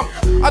not a chump.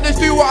 I just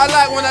do what I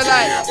like when I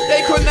like.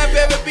 They could never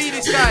ever be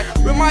this guy.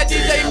 With my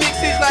DJ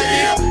mixes like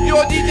this,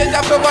 your DJs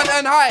have to run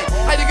and hide.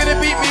 How you gonna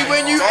beat me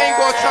when you ain't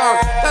got a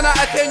chance? 10 out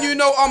of 10, you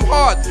know I'm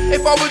hard.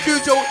 If I was you,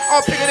 Joe,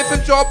 I'll pick a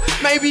different job.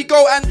 Maybe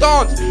go and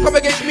dance. Come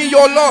against me,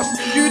 you're lost.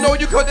 You know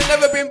you could have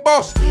never been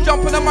boss.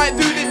 Jump on, I might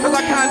do this cause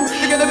I can.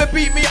 You can never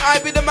beat me, I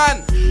be the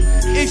man.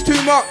 It's too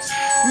much.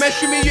 Mess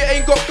with me, you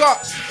ain't got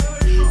guts.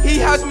 He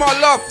has my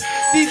love.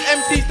 These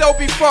MCs, they'll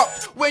be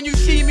fucked. When you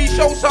see me,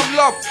 show some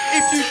love.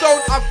 If you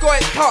don't, I've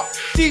got it tough.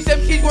 These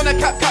MCs wanna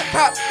cap.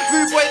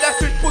 Rude boy, that's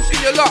just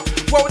pushing your luck.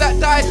 Well, that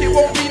dice, it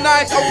won't be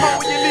nice. I'll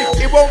come when you live,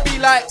 it won't be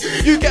like.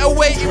 You get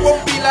away, it won't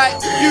be like.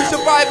 You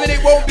survive and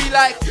it won't be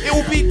like. It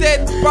will be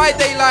dead by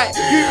daylight.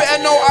 You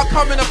better know I'll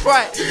come in a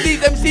fight. These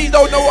MCs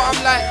don't know what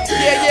I'm like.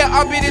 Yeah,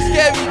 I'll be the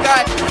scary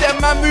guy.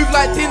 Them man move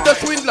like Tinder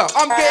swindler.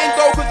 I'm getting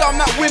dough cause I'm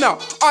that winner.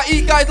 I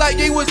eat guys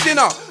like they was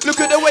dinner. Look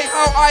at the way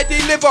how I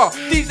deliver.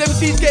 These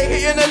MCs get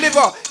hit in the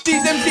liver.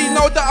 These MCs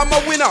know that I'm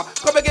a winner.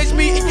 Come against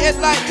me, it gets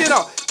like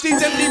dinner. These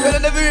MCs better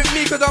never hit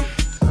me cause I'm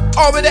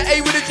R with the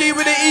A with the G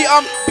with the E,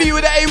 B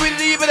with the A with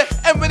the E with the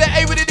M with the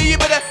A with the D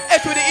with the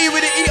S with the E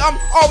with the E, R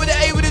with the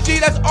A with the G,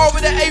 that's R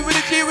with the A with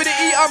the G with the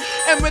E,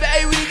 M with the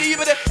A with the D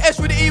with the S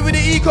with the E with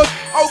the E, cause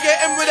I'll get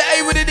M with the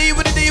A with the D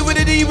with the D with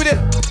the D with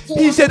the.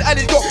 He said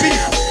Ali's got beef.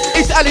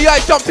 It's Ali, I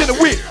jumped in the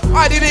whip.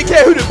 I didn't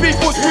care who the beef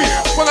was with.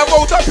 When I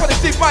rolled up trying to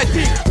stick my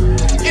teeth.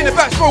 In the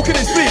back smoking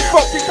his beef.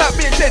 Foxie tapped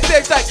me and said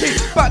there's that key.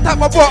 Back tap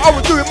my boy, I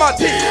was doing my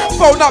teeth.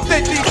 Phone up,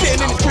 deadly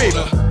sitting in the crib.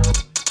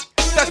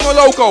 That's my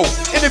logo.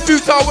 In the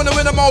future I wanna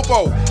win a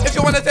mobile. If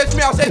you wanna test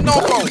me, I'll say no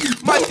go.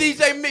 My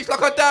DJ mix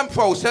like a damn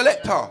pro.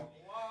 Selecta.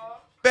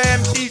 Bare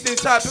MCs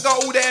inside, pick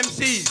out all the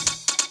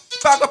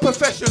MCs. Bag of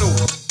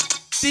professionals.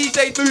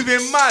 DJs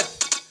moving mad.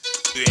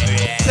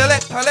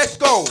 Selecta, let's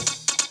go.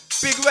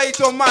 Big rage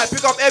on mic,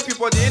 pick up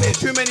everybody, innit?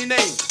 Too many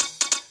names.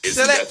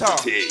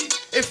 Selecta.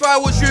 If I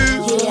was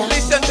you,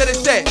 listen to the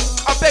set.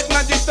 I beg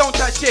man, just don't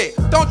touch shit.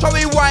 Don't try to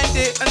rewind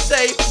it and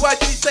say, why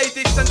did you say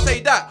this and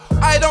say that?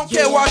 I don't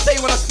care what I say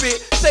when I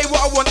spit. Say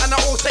what I want and I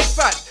all say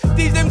facts.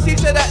 These MCs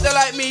say that they're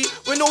like me,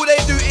 when all they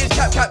do is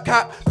cap, cap,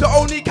 cap. The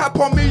only cap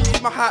on me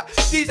is my hat.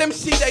 These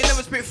MCs, they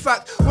never spit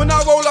facts. When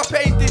I roll up,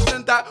 it ain't this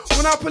and that.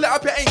 When I pull it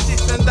up, it ain't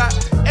this and that.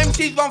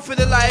 MCs run for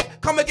the life.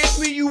 Come against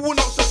me, you will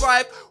not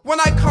survive. When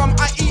I come,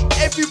 I eat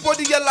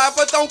everybody alive.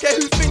 I don't care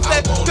who thinks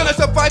they're gonna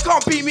survive.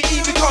 Can't beat me,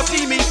 even can't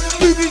see me.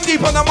 Moving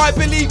deep and I might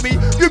believe me.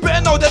 You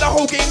better know that the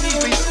whole game needs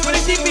me. When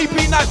they see me,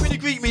 be nice when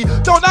you greet me.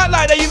 Don't act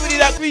like that you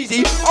really that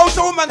greasy.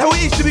 Also, man, how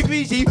it is to be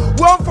greasy.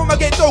 Where I'm from, I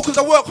get dough cause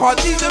I work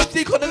hard. These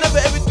MCs could never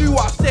ever do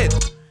what I said.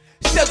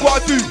 Said what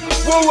I do.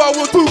 What I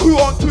will do, who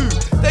on to.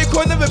 They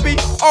could never be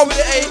R with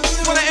the A.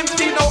 When I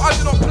MC, no, I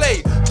do not play.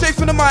 Straight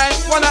from the mind,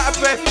 one out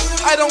of breath.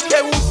 I don't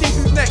care, we'll see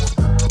who's next.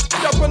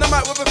 Jump on the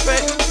mic with a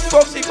fit.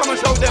 Foxie, come and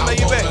show them how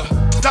you bet.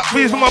 That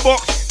piece from my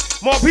box.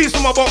 More piece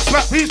from my box,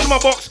 slap piece from my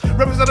box.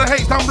 Represent the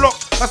H-Town block.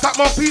 I slap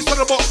more piece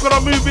from the box. Gonna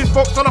move this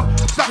box on a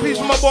slap piece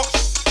from my box.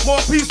 More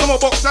piece from my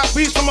box, slap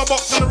piece from my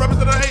box. And the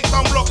represent the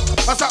H-Town block.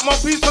 I slap more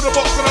piece from the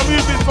box. Gonna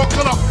move this box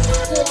on a.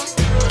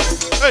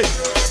 Hey,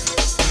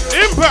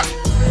 impact.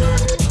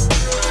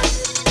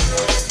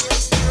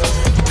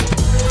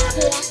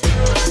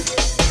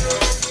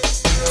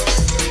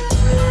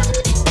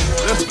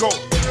 Let's go.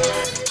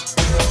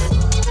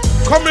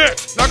 Come here,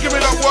 now give me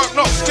that work.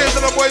 Not scared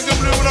of the boys in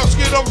blue, we're not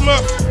scared of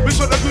murk. We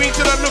shot the green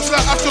till that looks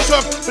like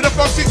astroturf. With a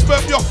Foxie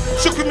birth, yo,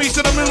 shook with me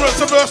to the mirror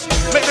to verse.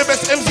 Make the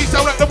best MC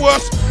sound like the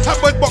worst.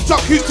 Have boys box up,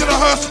 cute to the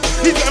hearse.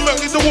 He's getting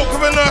murked, needs to walk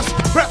with a nurse.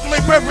 Perhaps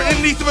make brethren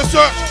in need of a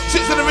search.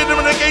 Sits to the rhythm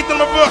and engage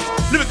on the verse.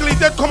 Lyrically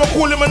dead, come and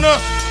call him a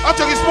nurse. I'll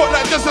take his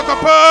spotlight just like a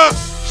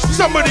purse.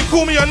 Somebody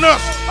call me a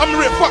nurse. I'm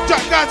a rip fuck jack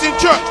guys in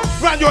church.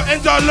 Round your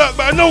ends I lurk,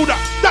 but I know that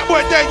that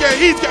boy there, yeah,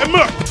 he's getting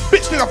murked.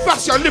 Bitch nigga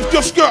Foxie, I lift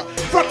your skirt.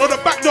 Front or the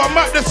back door, I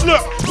might just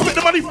slurp. Spit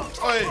the money.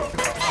 Hey.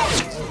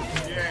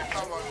 Yeah,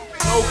 come on.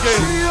 Okay.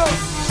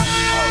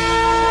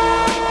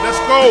 Let's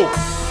go.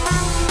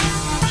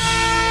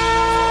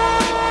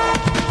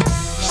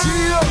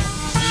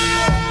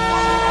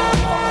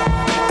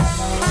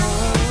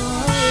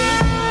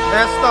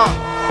 Esta,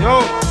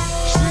 yo.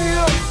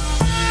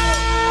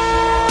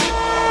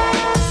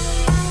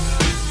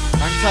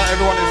 Thanks out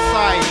everyone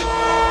inside.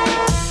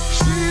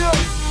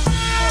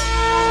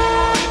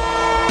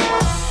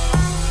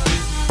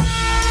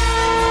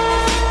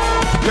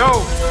 Yo,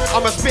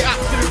 I'ma spit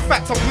absolute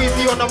facts. I'm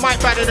greasy on the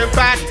mic, badder than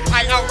bad.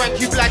 I outrank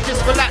you, blood.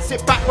 Just relax,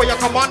 sit back where your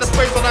commander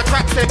sprays on the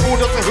track. Send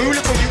orders to who?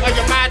 Look for you, are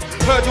you mad?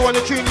 Heard you on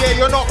the tune, yeah,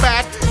 you're not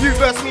bad. You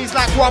verse me's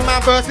like one man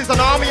versus an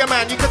army of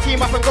man. You can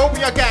team up and go for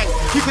your gang.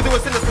 You could do a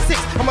sinister six.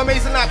 I'm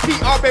amazing like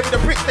Pete, baby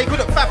the bricks. They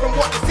couldn't fathom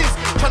what this is.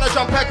 Tryna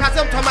jump per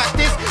chasm to match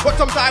this. But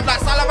some dive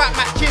like Salarat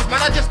matches. Man,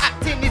 I just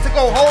acting, need to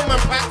go home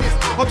and practice.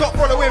 I'm not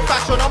following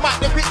fashion, I'm at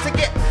the bit to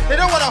get. They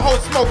don't wanna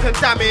hold smoke and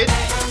damage.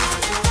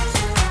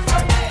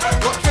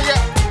 Watch for your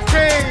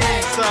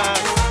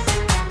Jesus.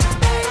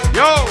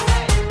 Yo,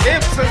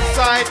 imps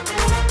inside.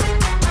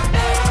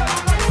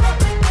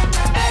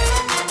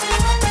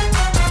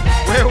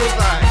 Where was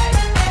I?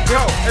 Yo,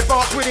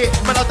 advance with it,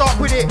 man, I dark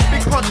with it.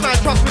 Big punchline,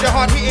 trust me, the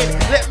hard hitting.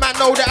 Let man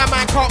know that a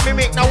man can't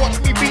mimic. Now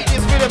watch me beat this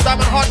rhythm, that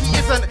man hard he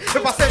isn't.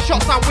 If I send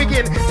shots, I'm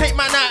wigging. Take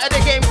man out of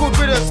the game, good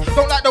riddance.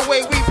 Don't like the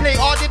way we play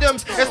our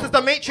diddums. It's just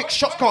the Matrix,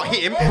 shots can't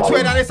hit him.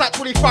 Swear that it's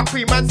actually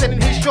fuckery. Man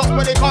sending his shots,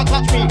 but they can't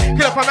touch me.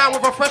 Kill up a man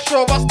with a fresh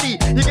or rusty.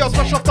 Your girls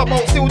fresh off the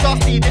boat, still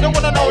dusty. They don't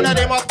wanna know that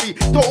they must be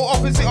total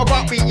opposite of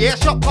upbeat. Yeah,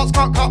 shot cuts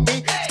can't cut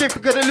me. Skin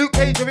figure the Luke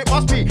Cage if it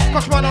must be.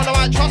 Crush man on the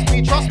mic, trust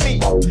me, trust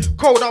me.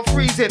 Cold, I'm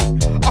freezing.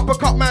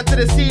 Uppercut man to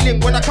the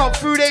ceiling. When I come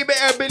through, they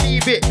better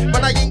believe it.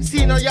 Man, I ain't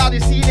seen a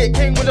yard, seen it.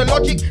 Came with the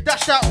logic,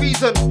 that's that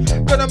reason.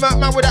 Gonna murk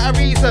man without a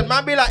reason.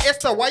 Man be like,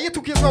 Esta, why you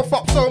took yourself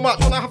up so much?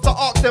 When I have to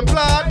ask them,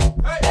 blood.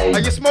 Are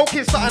you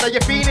smoking something? Are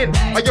you feeling?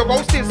 Are you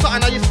roasting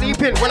something? Are you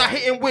sleeping? When I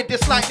hit him with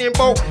this lightning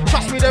bolt,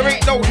 trust me, there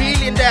ain't no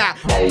healing there.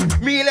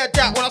 Me like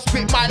that, when I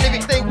spit my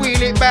lyrics, they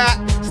wheel it back.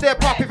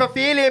 Step up if I'm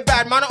feeling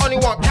bad. Man, I only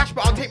want cash,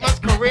 but I'll take man's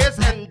careers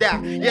and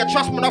that. Yeah,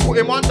 trust me, when I put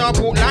him under.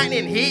 Brought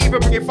lightning, he even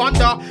bring it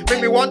thunder.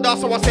 Make me wonder,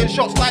 so I send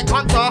shots like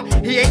Hunter.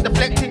 He ain't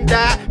deflecting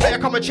that. Better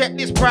come and check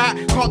this brat.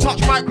 Can't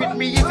touch mic with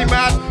me, easy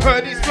man.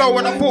 Heard his flow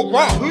and I thought,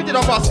 wow, who did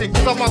I bust it?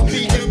 Cause I must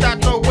be his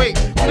dad, no way.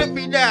 Couldn't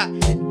be that.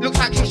 Looks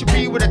like he should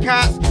be with the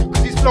cats.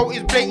 Cause his flow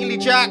is blatantly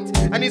jacked.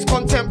 And his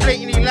content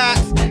blatantly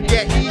lacks.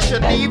 Yeah, he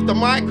should leave the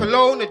mic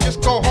alone and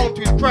just go home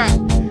to his crap.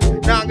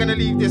 Now I'm gonna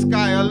leave this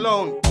guy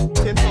alone.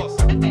 Tintz.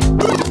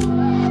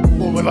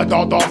 Born with a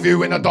dark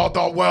view in a dark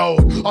world.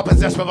 I'm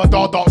possessed with a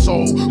dark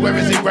soul. Where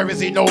is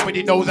he?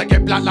 Nobody knows. I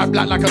get black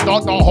like a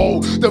dark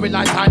hole. Do it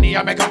like Tiny,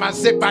 I make a man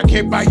sit back,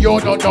 hit back.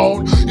 You're not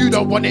known. You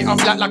don't want it, I'm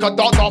black like a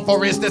dark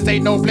forest. This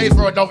ain't no place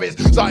for a novice.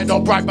 Starting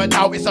off bright, but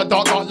now it's a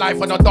dark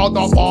life on a dark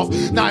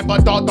path. Nothing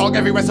but dark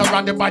everywhere,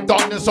 surrounded by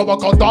darkness. So I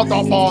got dark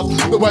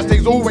paths. The worst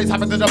things always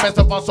happen to the best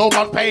of us. So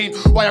much pain.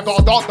 Why I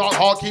got a dark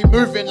heart? Keep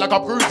moving like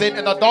I'm cruising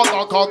in a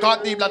dark car.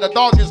 Can't deep like the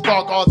darkest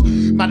dark cars.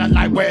 Man, I'm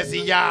like, where's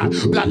he at?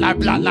 Black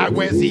like,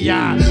 where's he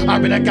at?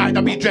 I've been a guy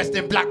that be dressed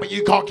in black, but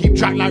you can't keep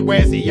track like,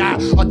 where's he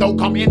at? I don't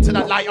come into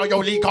the light, or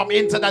you'll come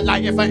into the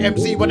light if an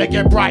MC wanna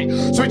get bright.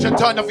 Switch and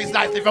turn off his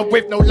lights, living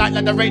with no light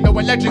like there ain't no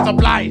electric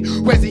supply.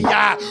 Where's he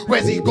at?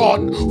 Where's he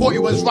gone? Thought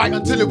it was right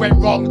until it went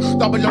wrong.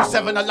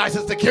 007, a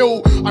license to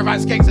kill. I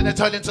write skates and they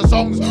turn into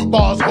songs.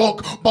 Bars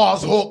hook,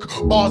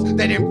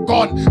 then him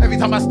gone. Every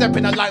time I step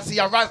in the light, see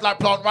I rise like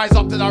plant, rise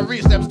up till I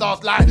reach them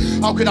stars like.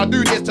 How could I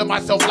do this to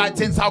myself like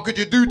Tintz? How could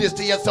you do this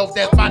to yourself?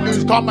 There's man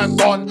who's come and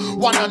gone,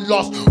 won and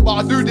lost. But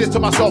I do this to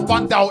myself,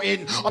 one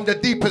doubting. I'm the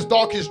deepest,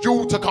 darkest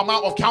jewel to come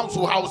out of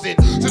council housing.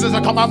 Soon as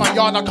I come out my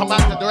yard, I come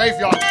out to the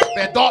graveyard.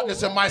 There's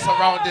darkness in my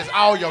surroundings.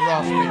 Ow, you're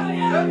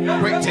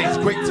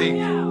asking. Quick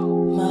thing.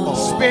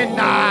 Spin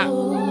that.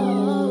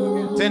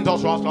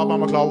 Tintos, Ross, Club,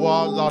 Mama Club,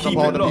 large of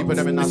all the people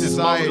them in that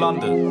society.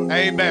 London.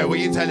 Hey, bear, what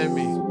you telling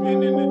me?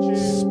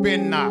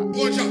 Spin that.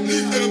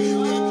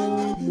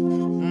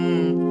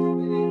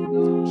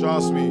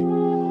 Trust me.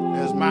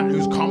 There's man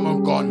who's come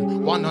and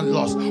gone, won and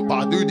lost. But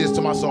I do this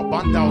to myself,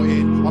 bun down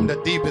in. I'm the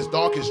deepest,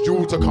 darkest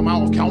jewel to come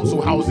out of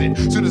council housing.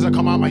 Soon as I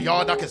come out my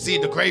yard, I can see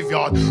the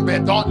graveyard. Bare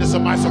darkness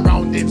in my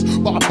surroundings,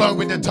 but I burn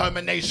with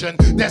determination.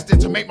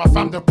 Destined to make my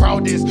fam the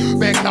proudest.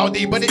 Bare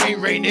cloudy, but it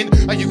ain't raining.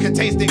 And you can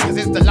taste it cause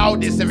it's the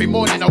loudest. Every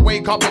morning I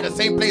wake up in the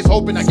same place,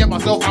 hoping I get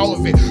myself out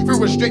of it. Feel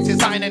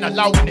restricted, something ain't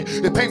allowing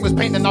it. The pain was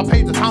pain and I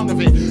paid the town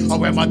of it. I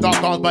wear my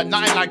dark arms, but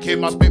nothing like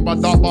him. I spit my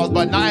dark bars,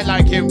 but nothing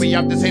like him. We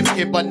have the same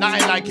skin, but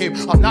nothing like him.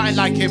 I'm nothing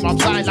like him, I'm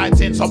something like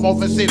Tintz. I'm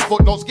over 6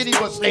 foot, no skinny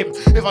but slim.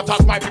 If I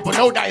touch my people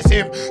know that it's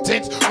him.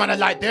 Tintz, man, I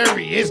like there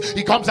he is.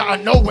 He comes out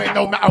of nowhere,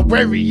 no matter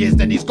where he is.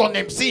 Then he's gone,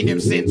 them seen him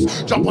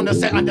since. Jump on the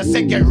set and the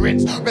set get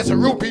rinsed. Met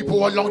some real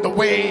people along the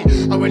way,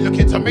 and we're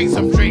looking to make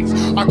some drinks.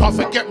 I can't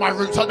forget my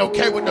roots, I don't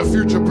care what the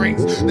future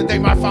brings. The day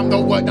my fam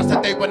don't work, that's the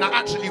day when I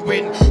actually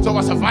win. So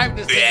I survive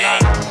this thing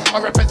like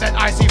I represent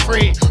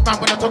IC3.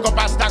 Man, when I talk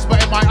about stacks,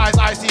 but in my eyes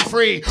I see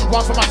 3.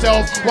 One for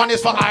myself, one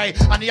is for I,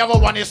 and the other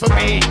one is for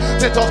me.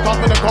 Tintos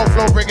comes with a cold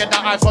flow, bringing the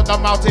ice from the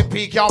mountain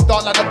peak. Yeah, I'm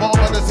dark like the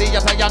bottom of the sea.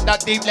 Yes, I am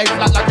that deep, lay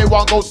flat like they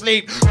won't go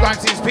sleep. Grime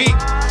scenes peak.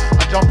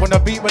 I jump on the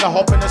beat with a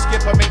hop and a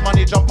skip. I make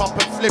money, jump up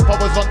and flip. I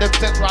was on them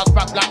sets where I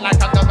spat black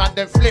like Underman,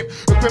 then flip.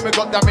 Equipment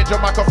got damaged,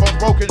 your microphone's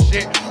broken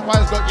shit.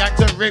 Wires got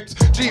yanked and ripped.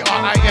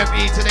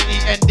 GRIME to the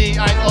END,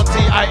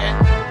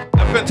 I-O-T-I-N.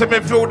 Went to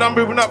midfield, I'm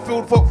moving up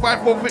field, fuck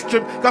 5-4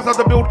 fiction. Gas out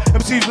the build,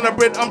 MCs on the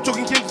bread, I'm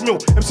talking King's Mill.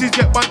 MCs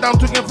get burned down,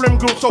 talking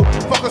flame grill. So,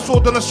 fuck a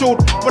sword on a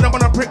shield. When I'm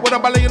on a prick with a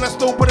ballet in a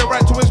stove, put it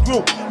right to his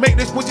grill. Make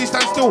this pussy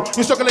stand still.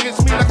 You struggle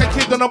against me like a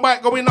kid on a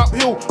bike going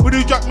uphill. We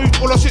do jack moves,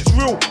 all our shit's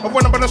real. And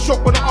when I'm on a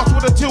shop, when I ask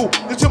with a till.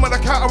 The till at the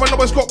counter, I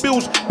know it's got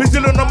bills. Busy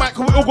on the mic,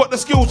 we all got the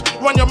skills.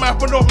 Run your mouth,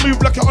 but don't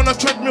move like you're on a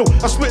treadmill.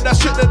 I spit that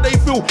shit that they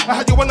feel.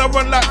 I had you when I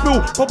run like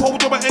Phil. Pop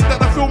hold on my end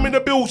that I film in the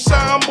bill.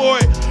 Sound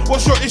boy,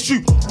 what's your issue?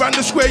 Round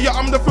the square, yeah,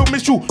 I'm the film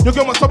issue. Your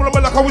girl must double on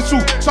me like a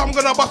whistle. So I'm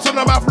gonna bust on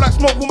the mouth like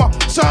smoke with my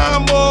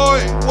sound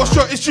boy. What's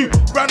your issue?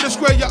 Round the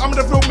square, yeah, I'm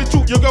the film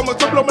issue. Your girl must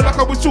double on me like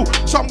a whistle.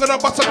 So I'm gonna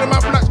bust on the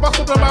mouth like, bust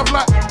on the mouth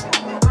like.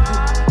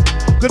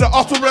 Gonna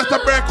ask the rest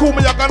of bear call me,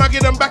 you're gonna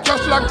get them back your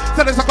slang.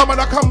 Tell us I come and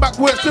I come back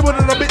with similar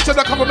to the bitch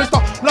and I come with Mr.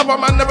 Lover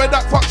man, never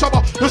that fuck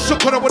shabba. You shook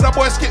with the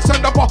boy skits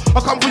and the bar.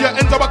 I come for your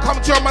ends up, I come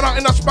to your man out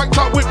in a spank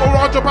out with a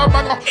 £100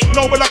 banger.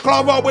 No with a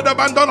claver with a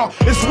bandana.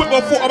 It's whip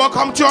or foot, I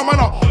come to your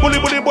manor. Bully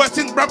boy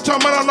since rap to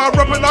your man and I'm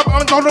rubbing up,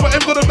 I'm down over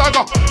ends of the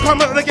dagger. Come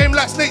out of the game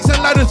like snakes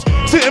and ladders.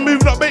 Sitting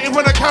moving up, baiting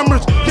for the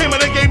cameras. Came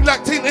out of the game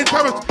like Tintz and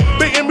carrots.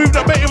 Baiting,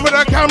 moving up, baiting for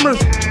the cameras.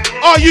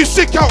 Are you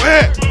sick out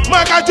here?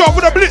 My guy drove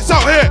with a blitz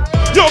out here.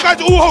 Yo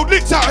guys all hold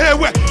licks out here.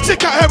 We're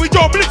sick out here, we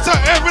draw blitz out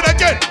here and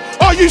again.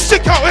 Are you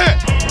sick out here?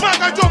 My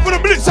guy drove with a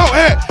blitz out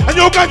here. And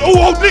your guys all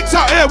hold licks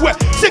out here. We're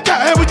sick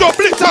out here, we draw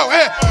blitz out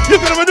here. You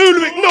can have a new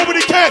lyric,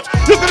 nobody cares.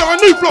 You can have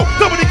a new flow,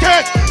 nobody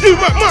cares. You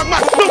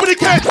mark, nobody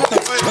cares.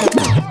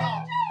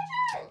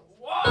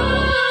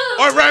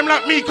 I rhyme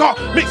like me, car.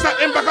 Mix that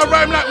in back, I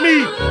rhyme like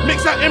me.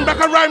 Mix that in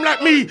back, I rhyme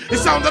like me. It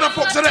sounds like a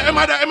fox and the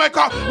M.I. that M.I.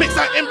 car. Mix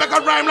that in back,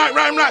 I rhyme like.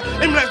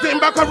 Mix that in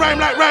back, I rhyme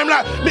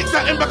like. Mix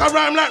that in back, I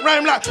rhyme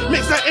like.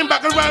 Mix that in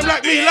back, I rhyme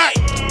like me, like.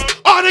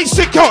 Are they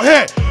sick out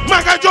here?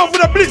 My guy drove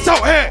with a blitz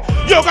out here.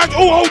 Yo guys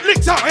all hold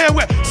licks out here.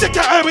 We're sick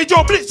out here, we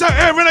draw blitz out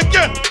here and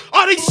again.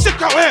 Are they sick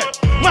out here?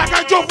 My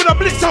guy drove with a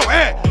blitz out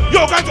here.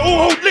 Yo guys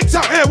all hold licks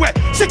out here. We're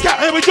sick out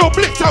here, we draw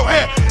blitz out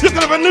here. You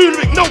can have a new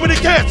lyric, nobody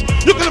cares.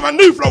 You can have a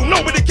new flow,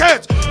 nobody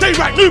cares. They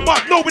write new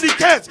bars, nobody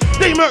cares.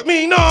 They murk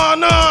me, nah.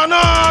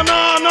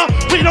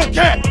 We don't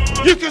care.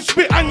 You can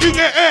spit and you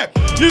get air.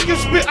 You can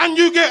spit and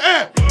you get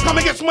air. Come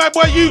against my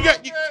boy, you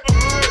get.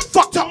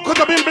 fucked up cause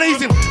I've been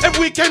blazing.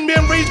 Every weekend me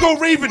and Ray's go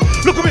raving.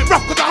 Look a bit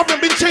rough cause I haven't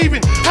been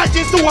shaving.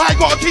 Hygiene still high,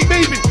 gotta keep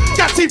waving.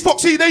 Gatsy,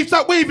 Foxie, they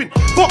start waving.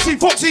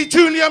 Foxie,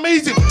 truly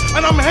amazing.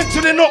 And I'm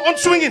henching and not on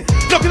swinging.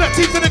 Looking at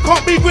teams that they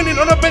can't be winning.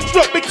 On a bench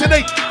not big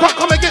today. Can't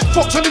come against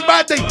Fox on his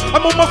bad day.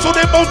 I'm on muscle,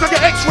 their bones like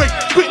an x-ray.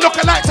 Quick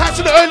knocker like times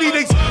in the early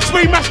days.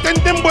 Spray mash, then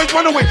them boys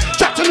run away.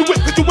 Trapped on the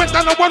whip cause you went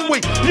down a one way.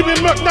 You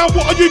been murked now,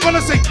 what are you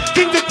gonna say?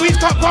 Kings and queens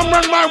can't come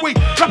run my way.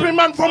 Rapping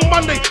man from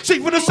Monday,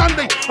 straight for the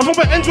Sunday. I'm from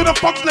the ends with a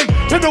Foxley.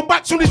 Pedal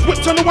backs on his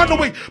whips on the one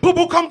away.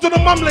 Bubble come to the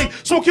mumley.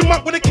 Smoke him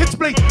up with the kids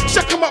play.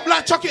 Shack him up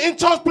like chuck it in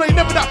child's play.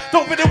 Never that,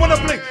 don't think they wanna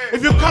play.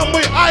 If you can't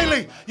wait,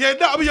 Eiley, yeah,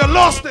 that'll be your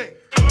last day.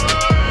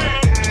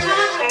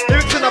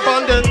 Lyrics in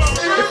abundance.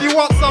 If you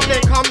want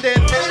something, come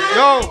then.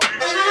 Yo.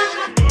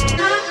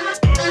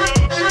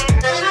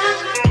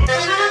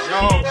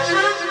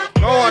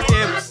 Go on,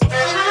 Imps.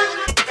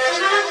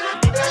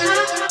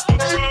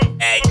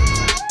 Hey.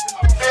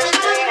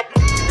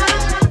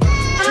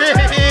 Jeez.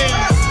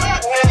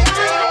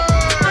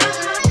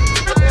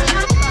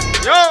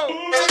 Yo.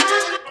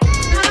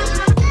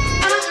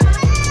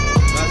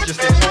 That's just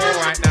it all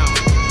right now.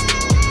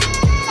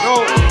 Yo.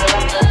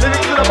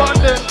 Lyrics in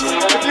abundance.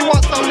 If you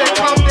want something,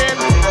 come then.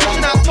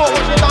 Pushing out smoke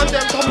what you done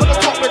them. Top of the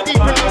top, we're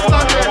deep in East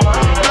London.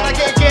 Man, I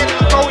get again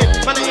and going.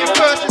 Man, I in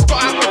first, just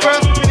got out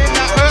reverse. Been in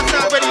that hearse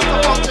now, ready for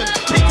function.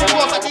 Taking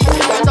wars like these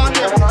I done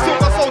them.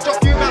 Silver soldier,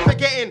 few man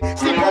forgetting.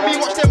 Sleep on me,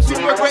 watch them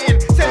super regretting.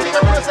 Sending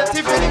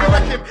representative, we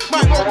wreck him.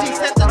 My royalty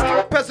sent that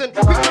present.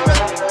 Quick to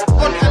rest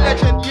on a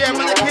legend. Yeah,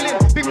 man, I killing.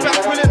 Big back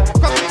willing.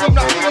 Cross the team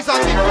like trees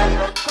on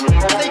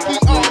they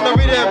keep on the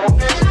rhythm.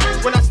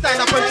 When I stand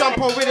up and jump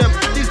on rhythm.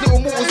 These little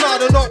mortals now,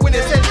 they're not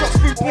winning. Send shots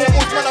through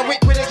portals. Man, I whip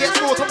when it gets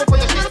low. Top before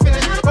your shit's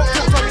finished. Don't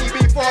talk to me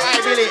before I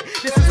bill it.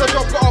 This is a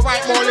job, gotta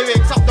write more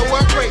lyrics. Up the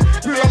work rate.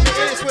 Who I'm the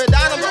illest, we're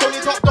down. I'm the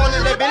only top don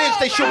in the village.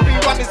 They should be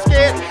running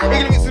scared.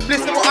 Ignorance is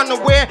bliss, they were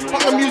unaware.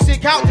 Put the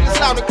music out till it's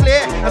loud and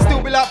clear. I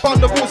still be like Bun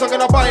the Bulls, I'm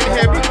gonna buy in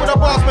here. Big with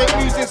the bars, make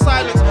music in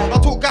silence. I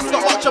talk gas,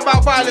 not much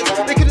about violence.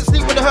 They couldn't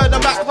sleep when they heard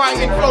them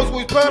backbiting. Flows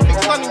always perfect,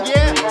 stunning,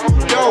 yeah.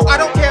 Yo, I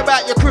don't care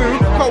about your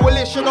crew.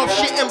 Coalition of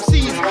shit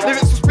MCs.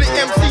 Lyrics will split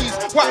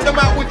MCs. Wipe them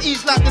out with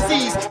ease like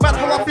disease. Man,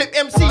 how I flip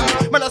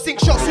MCs. Man, I sink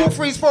shots, all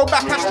freeze, throw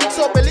back, hashtags,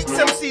 so licks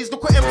MCs.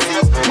 Look at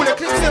MCs, when it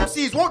clicks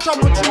MCs. Won't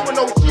jump a tree with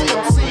no shit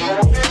MC.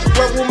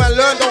 Where will man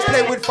learn, don't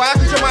play with fire,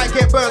 cause you might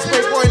get burned.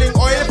 Spray boiling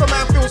oil if a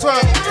man feels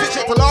hurt. Switch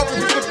it to love if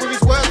he's good with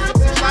his words.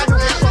 Fix his life, he'll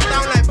get shot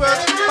down like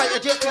birds. Fight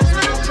your jet till it's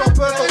little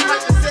choppers. Don't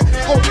like the set,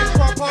 hold this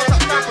one part,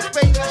 that's time for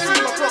space. You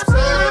see my crop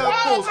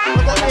circles.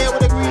 I got hair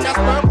with a green, that's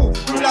purple.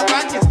 You like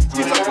rackets,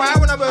 use a fire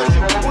when I burst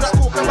you. All that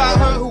talk about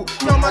her who,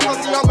 tell my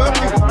cousin I'm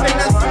Mercury. Plain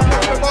and simple,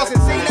 with bars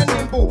insane and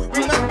nimble.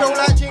 We must go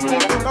like jingle.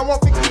 No one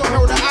thinks it's not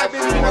hell that I've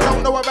been through. I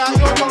don't know about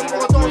your tongue, so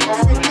I don't know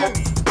swing you.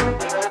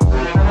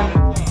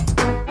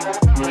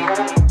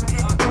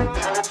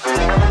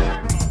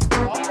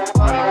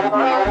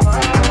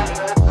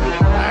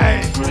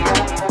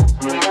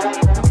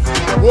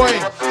 Boy,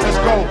 let's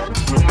go.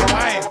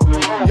 Hey,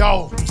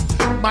 yo.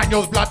 Mind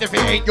your blood if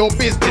it ain't your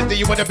business. Do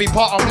you wanna be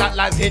part of Black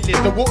Lives Hit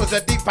List? The waters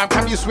are deep, fam.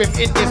 Can you swim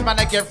in this? Man,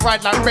 I get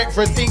fried like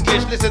breakfast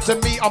English. Listen to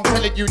me, I'm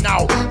telling you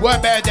now.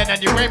 We're better then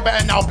and you ain't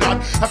better now,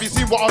 blood. Have you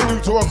seen what I do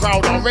to a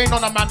crowd? I'll rain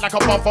on a man like a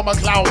bomb from a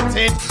cloud.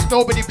 Tintz,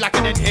 nobody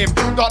blacker than him.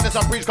 Darkness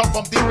I preach come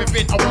from deep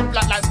within. I was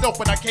black like stealth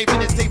when I came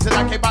in his team till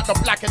I came back to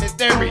black and it's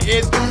there he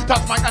is.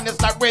 Touch my hand, it's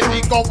like where's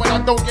he gone? When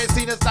I don't get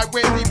seen, it's like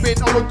where's he been?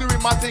 I was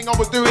doing my thing, I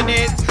was doing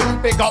it.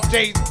 Big up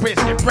Jay's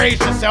Chris, embrace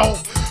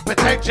yourself.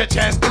 Protect your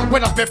chest.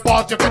 When I spit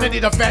bars, you're gonna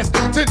need a vest.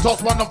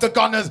 Tintz, one of the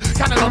gunners.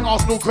 Cannon on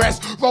Arsenal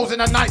crest. Rose in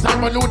the night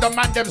time when all the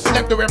man them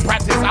slept during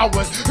practice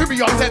hours. Who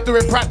be upset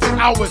during practice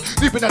hours?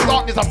 Deep in the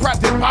darkness, I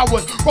practice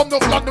powers. From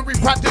North London, we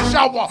practice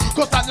shower.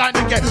 Cause that line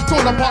again,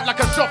 torn apart like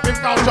a shopping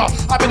voucher.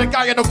 I've been a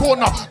guy in the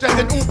corner, dressed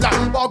in all black,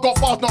 but I got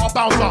fast, not a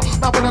bouncer.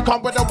 Now when I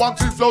come with the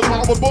 1-2 flows,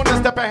 but I was born a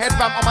step ahead,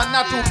 fam. I'm a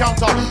natural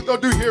counter.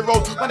 Don't do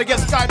heroes when I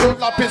get sky,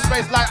 don't up in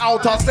space like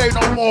outer. Say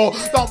no more,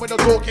 done with the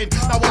talking.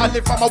 Now what I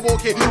live from, I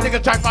walk it.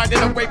 Niggas try finding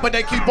a way, but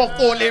they keep on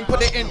falling.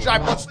 Put it in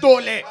drive, but stall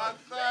it.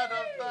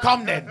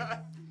 Come then.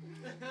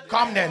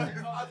 Come then.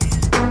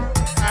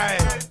 Hey.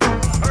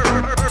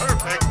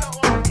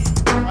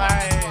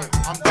 Hey.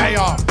 I'm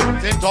there.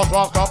 Tintz,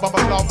 Rascal,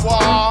 Bubba Club.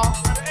 Wow.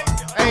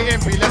 Hey,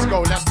 MP, let's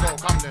go.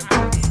 Come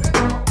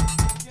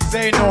then.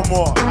 Say no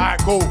more. Alright,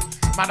 cool.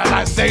 Man, I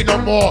like say no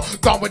more.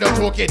 Done with the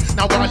talking.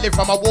 Now when I live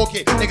from I walk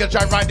it. Niggas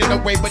try riding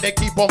away, but they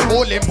keep on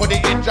falling. Put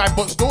it in drive,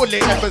 but stall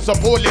it. Efforts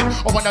appalling.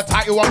 I want the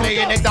title, I'm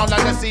laying it down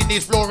like the scene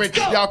needs flooring.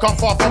 Yeah, I come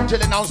far from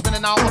chilling. I'm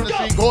spinning out on the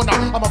street corner.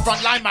 I'm a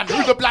front line man.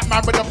 Who's the black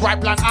man with a bright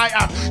plan? I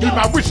am. He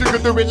man wish you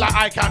could do it like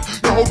I can.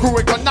 The whole crew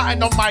ain't got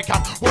nothing on my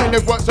camp. When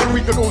it works, so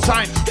we can all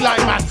shine.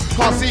 Blind man,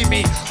 can't see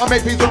me. I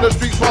make peace on the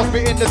streets, while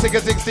spitting the sick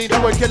 16.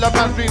 I will kill a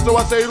man's dream, so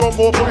I say no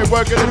more. Put it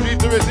work in the street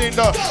to receive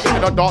the.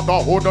 In the dark,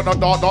 hood on the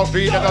dark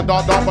street. In the dark.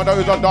 dot, but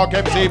who's a dot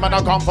MC, man,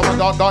 I come from a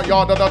dot,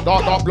 yard of the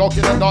dot, block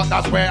in the dot,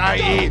 that's where I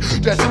eat.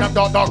 Dressing them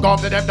dot, gone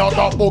to them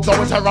dot, books, I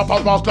would tear up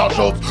on Ross Clark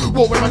shows.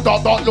 Walk with my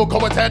dot, look, I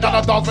would tear down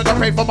the dots when I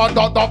pray for my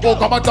dot,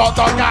 book, I'm a dot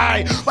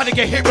guy. But they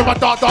get hit with my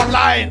dot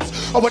lines.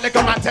 I would lick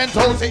on my 10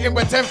 toes, hitting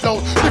with 10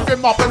 flows. Lift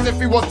him up as if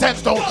he was 10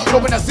 stone.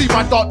 But when I see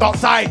my dot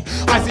side,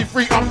 I see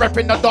free, I'm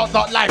repping the dot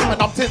life. When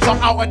I'm Tintz, I'm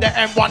out on the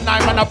M19,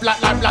 man, I'm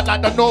black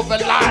like the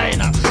Northern Line.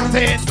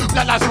 Tintz,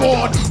 black like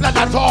Spawn, black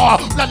like Tar,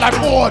 black like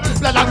Ford,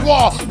 black like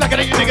War, black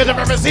like you niggas have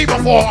ever seen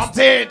before. I'm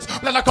Tintz,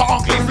 black like an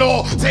ugly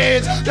floor.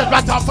 Tintz, just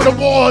black out for the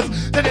wars.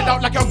 Then it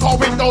out like your car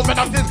windows. When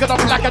I'm Tintz, cause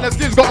I'm black and the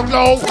skin's got a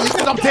glow.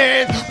 Cause I'm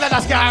Tintz, black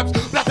like scabs,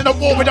 black in the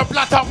war with the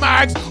black out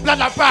mags, black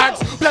like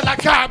bags, black like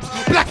cabs,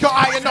 black your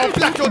eye and no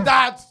black your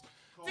dads.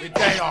 We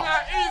day off.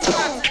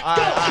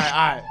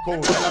 Alright,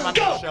 cool.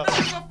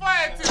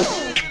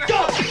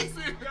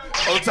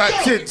 Old tight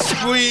Tintz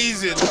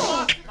squeezing.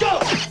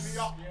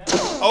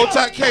 Old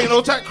tight Kane,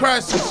 old tight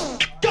Crisis.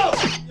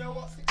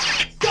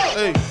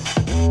 Hey.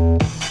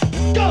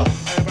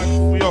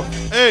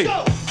 Hey,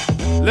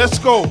 let's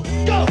go.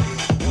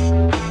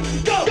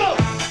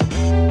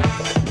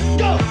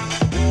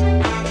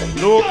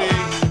 No,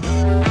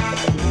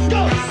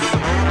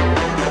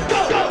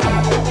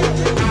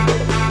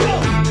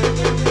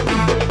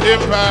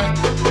 Impact.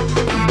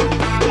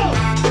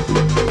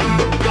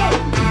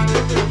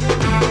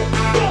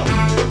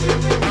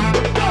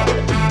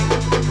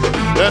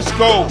 Let's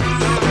go.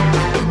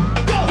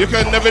 You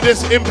can never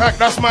this Impact,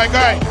 that's my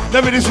guy.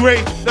 Never this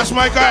Rage, that's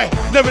my guy.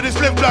 Never this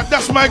Lip Black,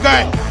 that's my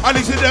guy. I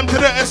listen them to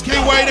the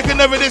SKY, they can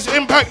never this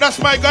Impact, that's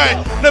my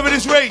guy. Never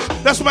this Rage,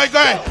 that's my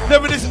guy.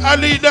 Never this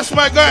Ali, that's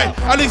my guy.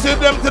 I listen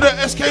them to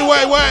the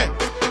SKY. Why?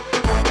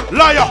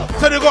 Liar,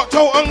 say they got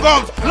toe and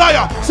guns.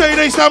 Liar, say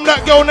they slam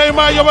that girl named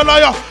Maya, you're a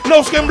liar.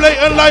 No skin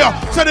blatant liar,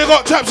 say they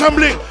got chaps and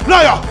blink.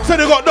 Liar, say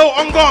they got no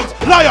on guns.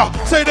 Liar,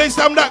 say they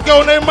slam that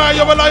girl named Maya,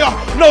 you're a liar.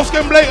 No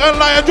skin blatant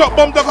liar, drop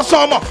bomb like a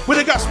summer.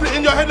 With a gas split in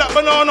your head like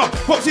banana.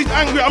 Foxie's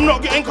angry, I'm not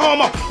getting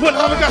calmer. When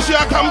I have a gas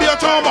shit, I can be a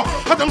charmer.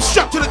 Had them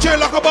strapped to the chair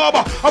like a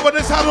barber. I want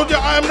this handled,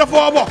 yeah, I am the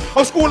father.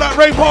 I'm school like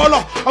Ray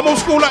Parler. I'm on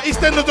school like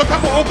EastEnders, the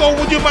capital goal,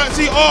 would you might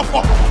see Arthur.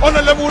 On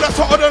a level that's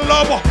hotter than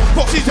lava.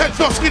 Foxie's head's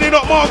not skinny,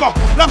 not mager.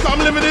 I'm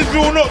living this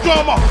real, not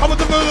drama. I was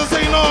the first to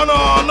say no.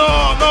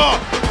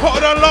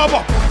 Hotter than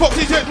lava.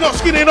 Foxie's head not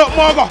skinny, not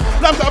mager.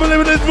 I'm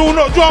living this real,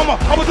 not drama.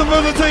 I was the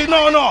first to say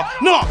no.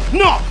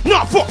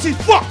 Foxie's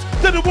fucked.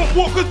 They don't want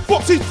walkers.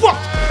 Foxie's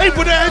fucked. Aim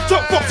for their head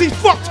top. Foxie's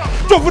fucked.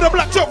 Drop with a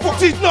black chop.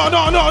 Foxie's no.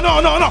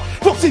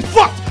 Foxie's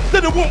fucked.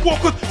 They don't want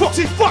walkers.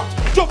 Foxie's fucked.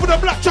 Drop with a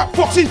black chop.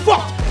 Foxie's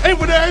fucked. Aim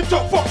for their head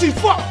top. Foxie's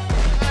fucked.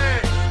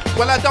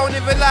 Well, I don't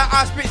even lie,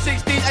 I spit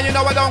 16 and you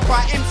know I don't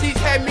cry. MCs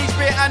hear me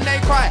spit and they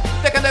cry.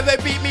 They can never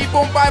beat me,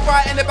 boom, bye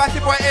in the batty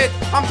boy head.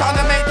 I'm trying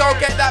to make don't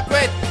get that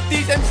bread.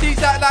 These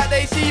MCs act like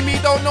they see me,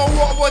 don't know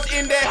what was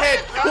in their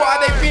head. What are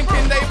they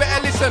thinking? They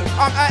better listen.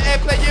 I'm out here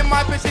playing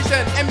my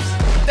position.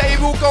 They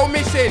will go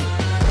missing.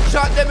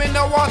 Shut them in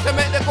the water,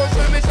 make them go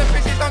swimming some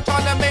fishes. I'm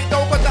trying to make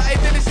dough, but that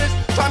ain't delicious.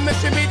 Try mess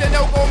with me, then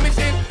they'll go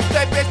missing.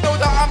 They best know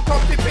that I'm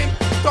top tipping.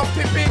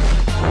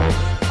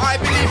 I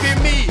believe in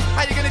me.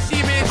 How you gonna see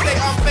me and say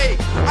I'm fake?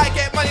 I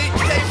get money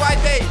day by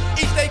day.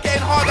 Each day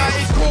getting harder,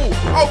 it's cool.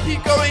 I'll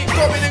keep going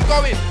and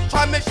going.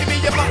 Try and mess with me,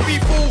 you must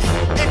be fools.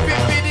 If it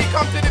really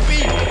comes to the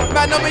beat,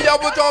 man, on me, I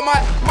will draw my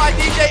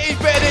DJ is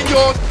better than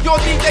yours. Your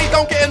DJ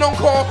don't get an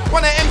encore.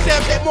 When I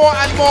MCM get more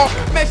and more.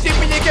 Mess with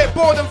me, you get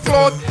bored and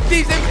flawed.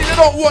 These MCs, they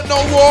don't want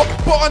no war.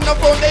 But on the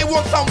phone, they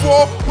want some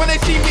war. When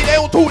they see me, they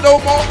don't talk no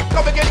more.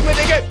 Come against me,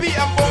 they get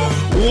beaten more.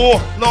 War,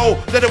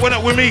 no, they went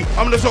up with me.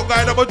 I'm the sort of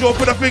guy that will draw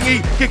for the thingy.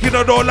 Kicking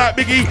the door like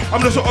Biggie.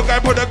 I'm the sort of guy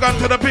put a gun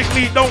to the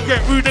picnic. Don't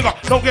get rude, nigga.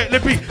 Don't get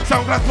lippy.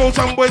 Sound class flow,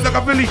 some boys like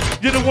a Philly.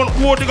 You don't want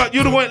war, nigga.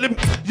 You don't want lippy.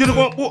 You don't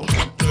want war.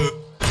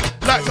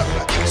 Like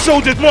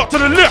soldiers march to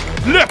the left.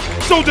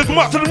 Soldiers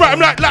march to the right. I'm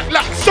like.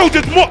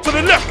 Soldiers march to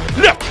the left.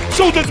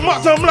 Soldiers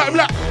march to the right. I'm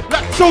like.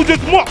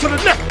 Soldiers march to the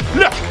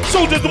left.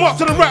 Soldiers march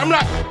to the right. I'm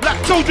like.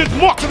 Soldiers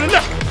march to the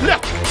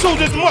left.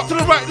 Soldiers march to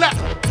the right. Like.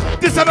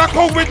 This is a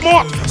COVID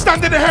march.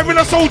 Standing there having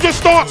a soldier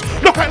stance.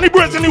 Look at the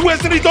breads and he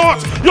wears and he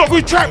dance. Look,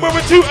 we track where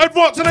we're too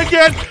advancing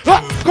again.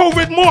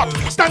 COVID march.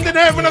 Standing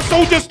there having a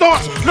soldier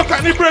stance. Look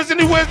at the breads and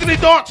he wears and he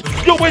dance.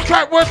 Yo, we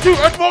track we're too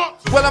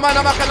advanced. Well, I'm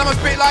back and I'm a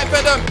spit like for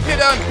them. Hit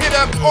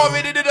them,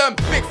 already did them.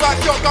 Big fat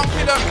shotgun,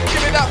 kill them.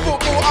 Give me that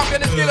football, I'm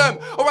gonna skill them.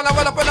 Or when I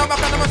run up and I'm back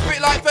and I'm a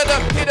spit like for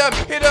them. Hit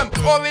them,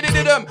 already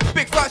did them.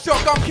 Big fat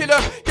shotgun, kill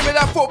them. Give me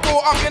that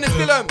football, I'm gonna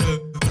steal them.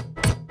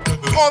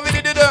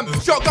 Already did them,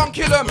 shotgun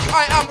kill them.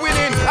 I am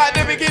winning at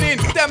the beginning.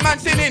 Them man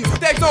sinning,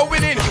 there's no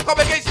winning. Come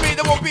against me,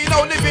 there won't be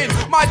no living.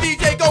 My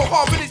DJ go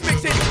hard with his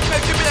mixing.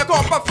 Let's give me a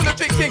got full of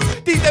tricksing.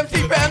 These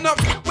MCs better not,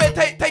 we're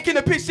taking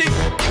a pissing.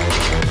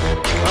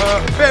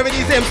 Bear with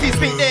these MCs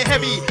think they're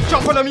heavy.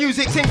 Jump on the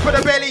music, sing for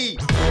the belly.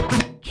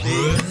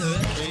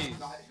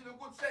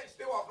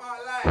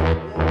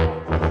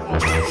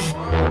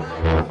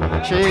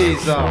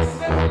 Jesus.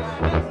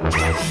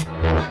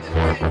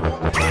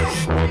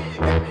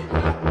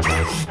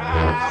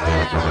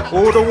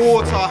 All the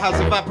water has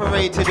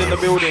evaporated in the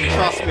building,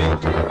 trust me.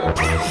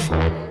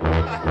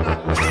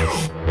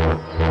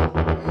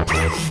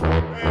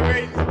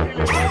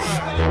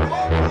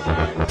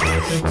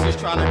 Tintz is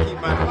trying to keep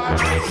man.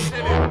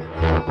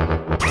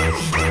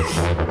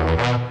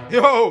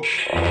 Yo!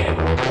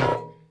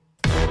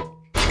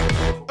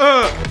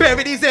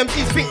 Bury these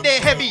MCs, think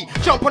they're heavy.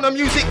 Jump on the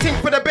music, think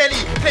for the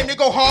belly. Claim they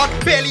go hard,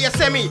 barely a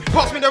semi.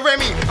 Pass me the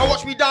Remy, and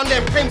watch me down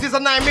them. Claims is a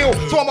 9 mil,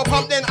 so I'ma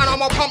pump them, and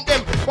I'ma pump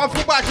them. One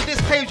full badge to this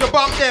page, you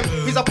bump them.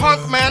 He's a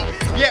punk man,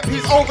 yep,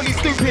 he's overly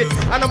stupid,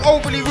 and I'm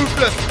overly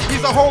ruthless.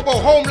 He's a hobo,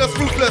 homeless,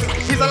 ruthless.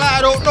 He's a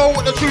liar, don't know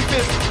what the truth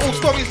is. All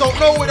stories don't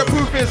know where the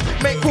proof is.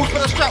 Make calls for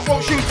the strap,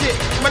 won't shoot it.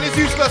 Man, it's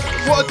useless,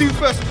 what a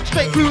doofus.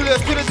 Straight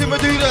clueless, to the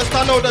dimmadoodles.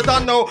 I know the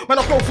done know. Man,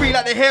 I flow free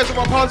like the hairs of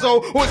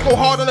Rapunzel. Always go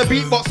hard on the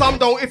beat, but some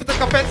don't. If it's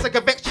a offense, like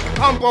a vex, you can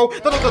come, bro.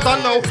 Don't know the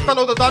done know, don't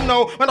know the done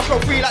know. Man, I flow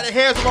free like the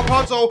hairs of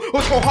Rapunzel.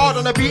 Always go hard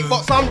on the beat,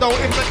 but some don't.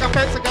 If it's a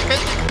offense, like a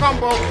vex, you can come,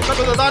 bro. Don't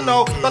know the done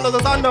know, don't know the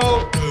done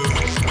know.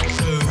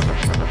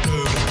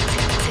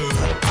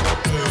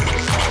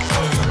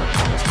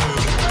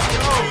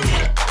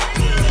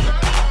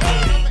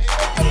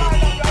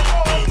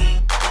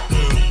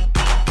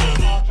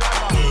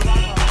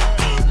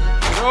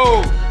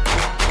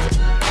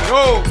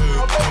 Yo!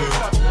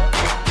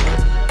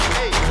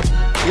 Hey!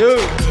 You!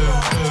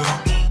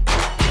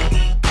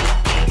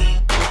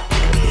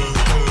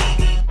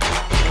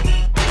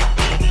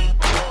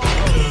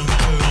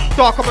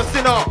 Dark, I'm a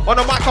sinner. On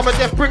the mic, I'm a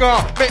death bringer.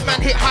 Make man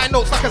hit high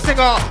notes like a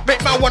singer.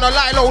 Make man wanna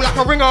lie low like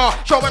a ringer.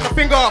 Show man the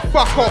finger,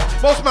 fuck off.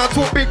 Most man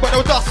talk big, but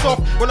they'll dust off.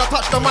 When I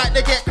touch the mic,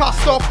 they get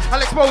cussed off. I'll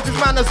expose his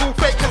man as all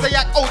fake, cause they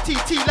act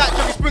OTT like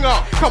Jerry Springer.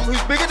 Come,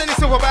 who's bigger than this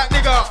silverback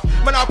nigga?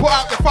 Man, I'll put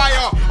out the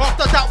fire.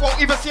 After that, won't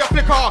even see a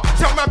flicker.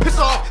 Tell man, piss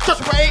off.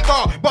 Judge for 8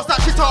 bar. Bust that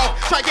shit off.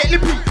 Try get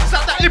lippy.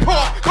 Slap that lip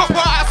off. Can't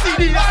put out a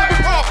CD, that's a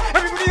rip off.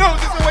 Everybody knows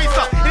it's a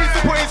waster. He needs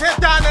to put his head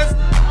down and...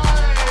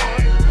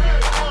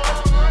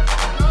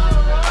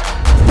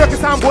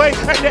 Pakistan boy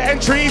at the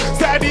entry,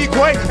 set a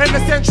decoy, and the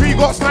sentry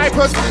got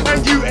snipers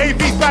and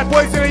UAVs, bad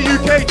boys in the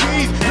UK,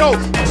 geez. No,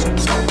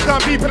 some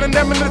people and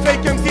them and the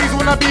fake MCs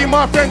wanna be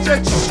my friend.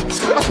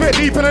 I spit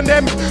deeper than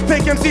them,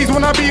 fake MCs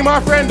wanna be my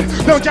friend.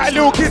 Don't jack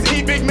little kids,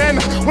 eat big men.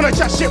 Wanna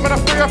chat shit when I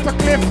free off the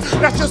cliff.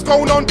 That's just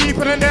going on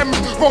deeper than them.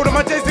 Rolling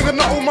my days, nigga,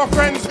 not all my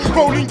friends.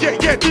 Rolling,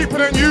 get deeper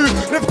than you.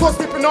 Live cause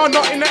slipping on,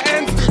 not in the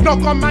ends.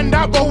 Knock on man,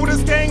 that roll with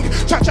this gang.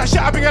 Chat shit,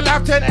 I bring a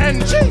life to an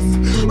end.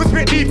 Jeez, we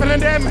spit deeper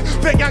than them.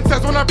 Fake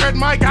gangsters wanna bred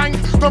my gang.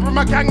 Don't bring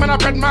my gang, man, I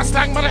bred my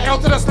slang. Man, the L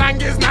to the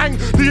slang is nang.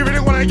 Do you really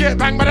wanna get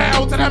banged by the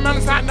L to the man?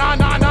 It's like, nah,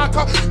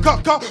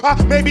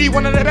 cut. Maybe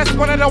one of the best,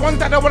 one of the ones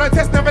that I wanna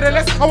test.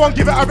 Nevertheless, I won't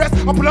give it a rest.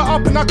 I'll pull it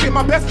up and I'll give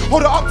my best.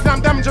 Hold it up till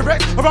I'm damaged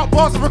direct. I rock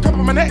bars of a cup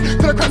on my neck.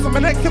 To the cracks on my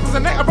neck, tippers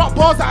and neck. I rock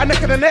bars at a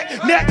neck and a neck.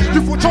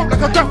 You feel choked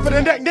like a gun for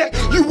the neck.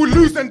 You will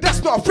lose and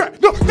that's not a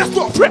threat. No, that's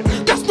not a threat.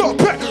 That's not a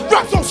threat.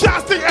 Rap some shit, I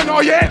stick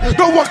NRN.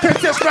 No one can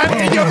test man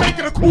in. You're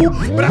making a cool,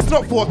 but that's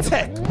not for a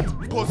tech.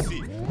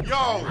 Pussy.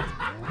 Yo.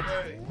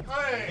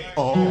 Hey.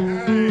 Oh.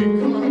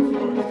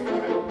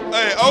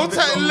 Hey, old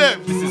tight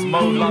left. This is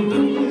Mode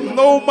London.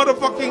 No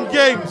motherfucking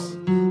games.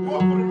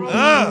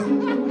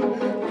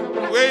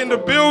 We're in the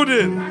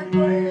building.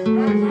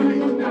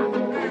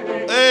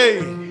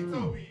 Hey.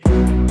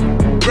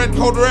 Red,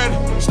 code red.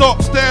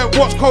 Stop, stare,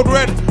 watch code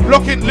red.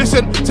 Lock in,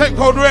 listen, take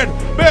code red.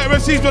 Better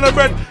MCs when I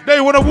red. They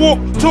wanna walk,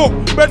 talk,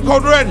 red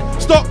code red.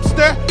 Stop,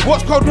 stare,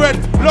 watch code red.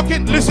 Lock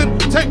in, listen,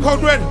 take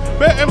code red.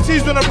 Better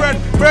MCs when I red.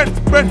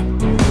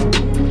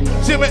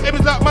 See me, it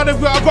was like man, if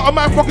I got a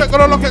man pocket,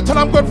 gotta lock it till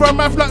I'm good for a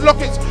man flat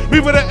lockets. We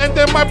with it and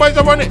then my boys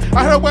are on it.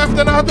 I had a wife,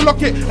 then I had to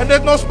lock it. And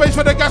there's no space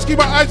for the gas, keep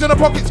my eyes in the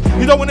pockets.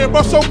 You don't want it,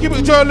 bro, so keep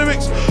it to your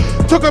lyrics.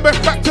 Took a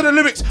best back to the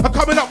lyrics. I'm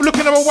coming up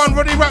looking number one,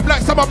 ready rap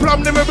like summer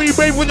plum, never be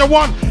brave when you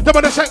won. Them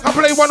on the shank, I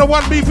play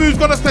 1-on-1, beef, who's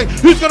gonna stay?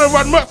 Who's gonna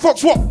run? Merc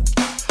Fox, what?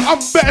 I'm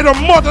better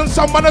than modern,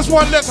 some man, that's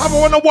one, let's have a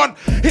 1-on-1.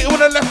 Hit it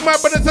with a left man,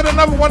 but instead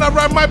another one, I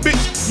ride my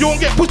bitch. You won't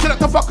get pushed like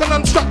the fucking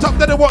unstrapped up,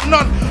 they don't want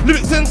none.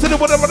 Lyrics sensitive,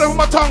 whatever with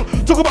my tongue.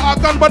 Talk about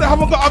a gun, but they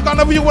haven't got a gun.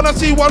 If you wanna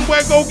see one,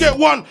 where go get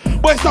one.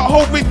 Boys start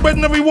whole big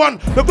spreading everyone.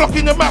 The Glock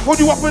in your mouth, hold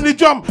you up in the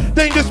drum.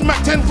 Dangerous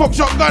Mac 10 Fox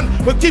shotgun.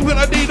 But keep it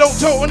a D, don't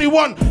tell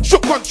anyone.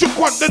 Shook one,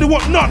 they don't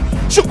want none.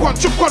 Shook one,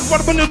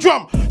 run up on the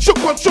drum. Shook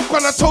one,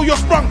 I told you're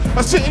sprung.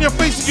 I sit in your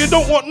face and you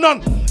don't want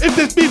none. If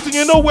there's beef, then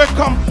you know where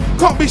come.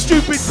 Can't be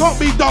stupid, can't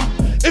be dumb.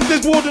 If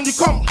there's war, then you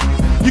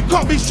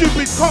can't be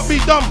stupid, can't be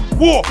dumb.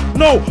 War,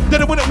 no, they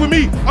don't want it with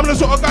me. I'm the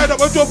sort of guy that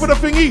will drop for the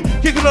thingy.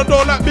 Kicking the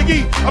door like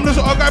Biggie. I'm the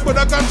sort of guy put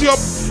that gun to your.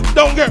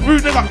 Don't get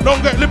rude, nigga,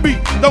 don't get lippy.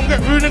 Don't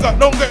get rude, nigga,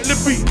 don't get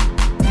lippy.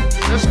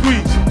 Let's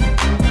squeeze.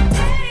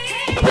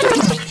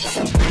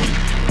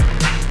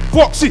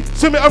 Foxie,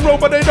 see me and roll,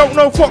 but they don't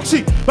know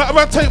Foxie. Matter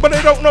of tape, but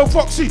they don't know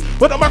Foxie.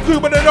 But my crew,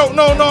 but they don't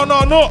know, no,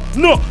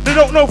 they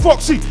don't know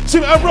Foxie. See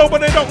me and roll, but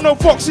they don't know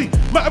Foxie.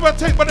 Matter of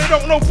tape, but they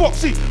don't know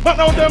Foxie. But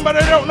know them, but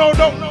they don't know.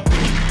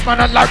 Man,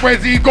 I'm like,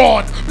 where's he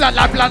gone? Blood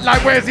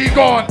like, where's he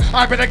gone?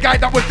 I've been a guy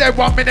that was there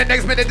 1 minute,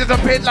 next minute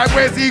disappeared, like,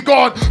 where's he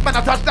gone? Man,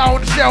 I touch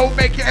down, shell,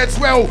 make your head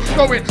swell.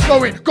 Going,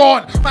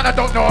 gone. Man, I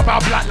don't know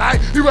about black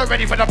light. You weren't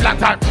ready for the black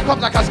time.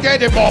 Come like I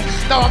scared him off.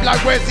 Now I'm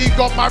like, where's he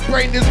gone? My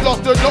brain is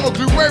lost, there's not a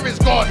clue where it's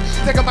gone.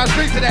 Taking my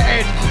straight to the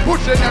edge,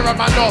 pushing there on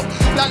my knob.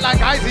 Black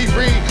like icy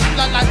free,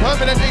 black like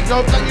permanent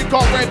income. Like you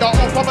can't wear that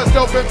off on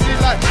myself MC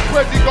like,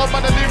 where's he gone?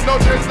 Man, I leave no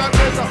trace like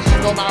pressure.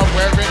 No matter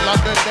where in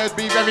London, there's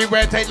beef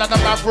everywhere. Take like a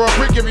man for a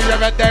quick. If you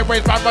ever there,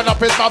 waste man run up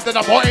his mouth, then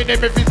I'm haunting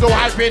him if he's so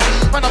hyping.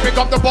 Man, I pick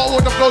up the bottle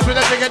with the flows with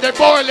the thing and then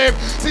boil him.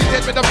 See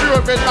it with the few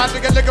of his man, to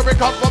get liquor, it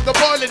comes from the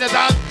boil in his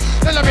hand.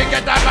 Then let me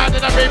get that man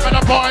in the beef and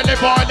I'm boil him.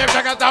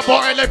 Check out that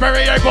boil him,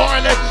 bury him, boil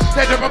him.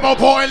 Then if I'm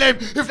boil him,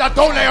 if that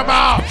don't lay him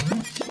out.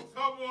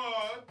 Come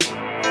on.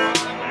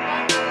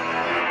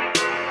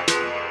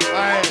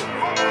 Aye.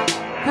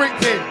 Quick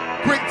thing.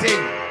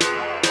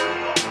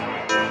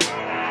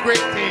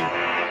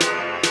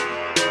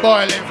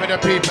 Boiling for the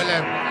people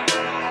them.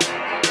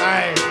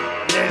 Aye,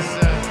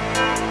 listen,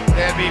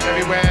 there's beef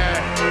everywhere.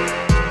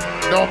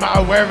 No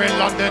matter where in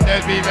London,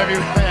 there's beef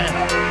everywhere.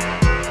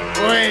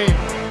 Wait,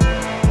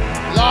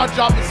 large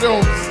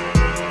themselves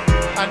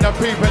and the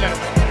people them.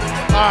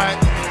 Alright.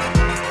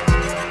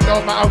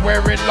 No matter where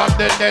in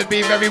London, there's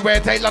beef everywhere.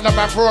 Take London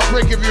man for a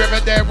prick if you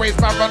ever there.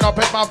 Waste man run up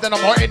his mouth, then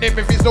I'm haunting him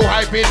if he's still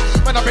hyping.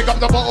 When I pick up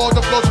the bottle,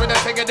 the flows with the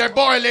thing and then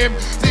boil him.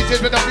 See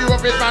it with a few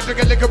of his man,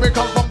 drinking liquor, it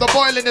comes from the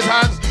boil in his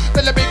hands.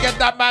 Then let me get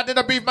that man in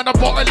the beef, man, I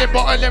bottle him.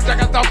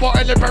 Check out that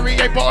bottle him,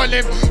 Perrier bottle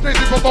him. They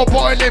super go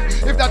bottle him.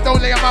 If that don't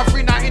lay, I'm at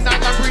 3.99,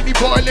 I'm really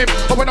bottle him.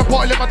 But when I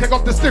bottle him, I take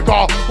off the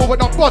sticker. But when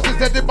I'm boss,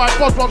 instead if my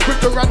boss runs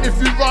quicker, and if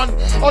you run,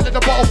 I'll let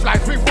the bottle fly.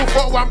 3 full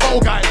bottle, 1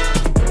 bottle, guys.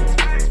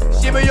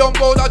 Shimmy on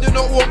board, I do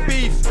not want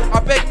beef. I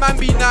beg man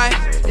be nice.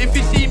 If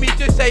you see me,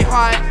 just say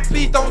hi.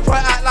 Please don't try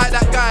act like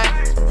that guy.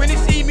 When you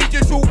see me,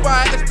 just walk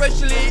by,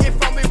 especially if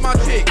I'm with my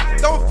chick.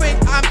 Don't think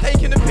I'm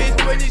taking a piss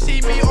when you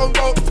see me on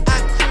road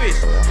and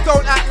twist.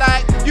 Don't act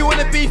like you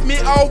wanna beef me,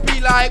 I'll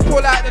be like, pull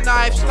out the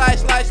knife,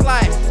 slice.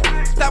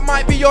 That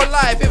might be your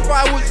life. If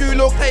I was you,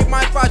 look, take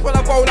my advice. When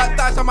I roll like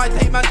dice, I might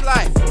take man's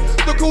life.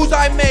 The calls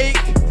I make,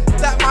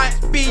 that might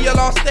be your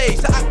last day.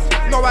 So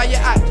act, know how you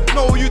act,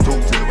 know who you talk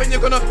to when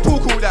you're gonna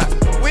talk all that.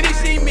 When you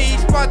see me,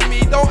 spud me,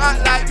 don't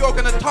act like you're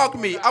gonna tug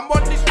me. I'm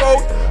on this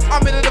road,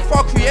 I'm in the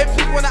Foxie.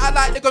 MCs wanna act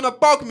like they're gonna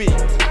bug me.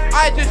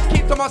 I just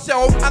keep to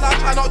myself and I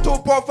try not to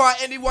bother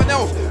anyone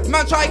else.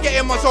 Man, try get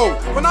in my zone.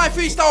 When I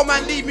freestyle,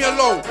 man, leave me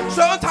alone.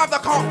 Certain times I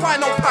can't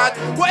find no pad.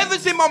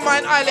 Whatever's in my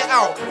mind, I let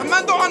out. And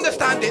man don't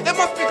understand it, they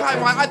must think I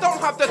might. I don't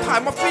have the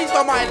time, I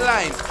freestyle my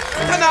lines.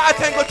 10 out of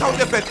 10 go tell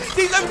the best.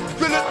 These and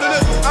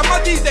my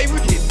DJ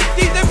wicked.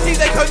 These MCs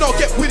they cannot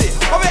get with it.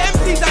 Other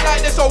MCs that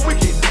like they're so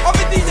wicked.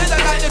 Other DJs that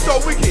like they're so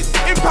wicked.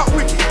 Impact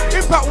wicked.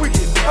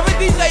 Other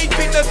DJs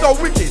think they're so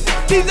wicked.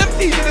 These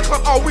MCs in the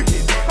club are wicked.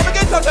 Come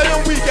against us and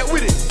then we get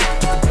with it.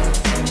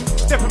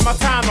 Step in my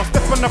town, I'll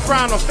step on the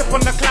frown, I'll step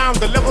on the clown.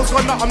 The level's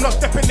gone up, I'm not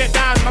stepping it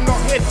down. I'm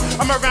not hit,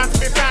 I'm around to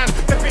be banned.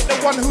 Step it the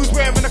one who's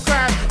wearing the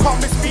crown. Can't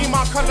miss me,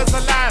 my colours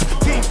are loud.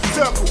 Team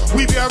circle,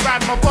 we be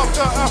around. My boss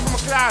got earth from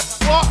a cloud.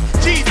 What?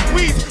 Jeez,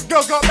 weeds,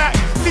 girls got back.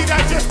 See that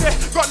just there,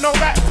 got no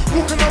back.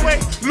 Walking away,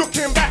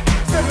 looking back.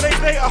 7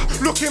 days later,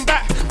 looking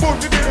back.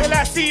 Both of them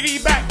like CD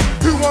back.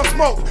 Who wants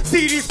smoke?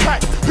 CD's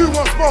packed. Who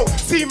wants smoke?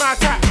 See my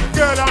attack.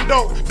 Girl, I'm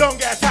dope, don't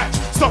get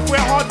attached. Software,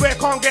 hardware,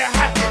 can't get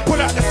hacked.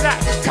 Pull out the slack,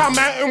 come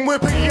out and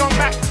whip it on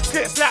back.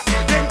 Split slap,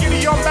 then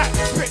gilly on back.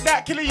 Spit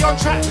that, killy on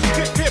track.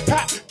 Clip,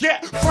 pat,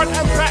 get front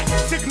and back.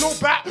 Signal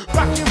back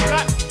in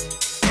black.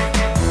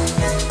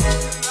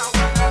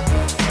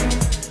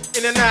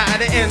 In and out at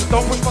the end,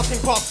 don't push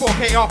busting past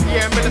 4K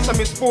RPM. Unless I'm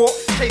in sport,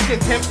 chasing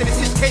temps, then it's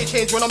 6K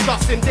change when I'm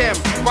dusting them.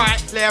 Right,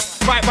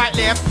 left,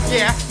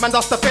 yeah, man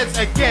dust the feds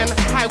again.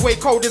 Highway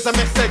code is a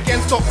mess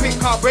again. Stop quick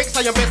car brakes,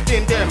 I invest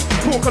in them.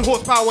 Talk and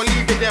horsepower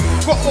leaving them.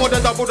 Got more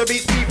than double the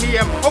beats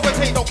BPM.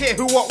 Overtake, don't care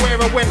who, what,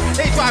 where and when.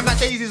 They drive like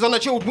daisies on a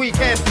chilled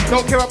weekend.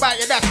 Don't care about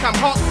your dash cam.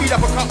 Heart speed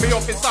up and cut me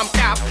off in some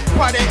cab.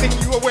 Why they think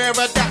you aware of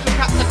that? Look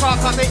at the car,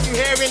 I think you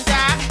hearing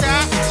that.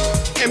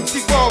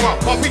 MC grow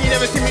up, one thing you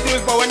never see me do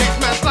is bow a next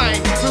man's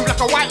line. Move like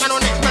a white man on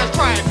next man's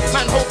crime.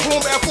 Man, hope home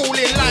better fall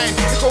in line.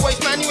 If a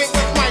waste man, you ain't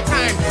waste my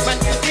time. Man,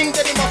 you think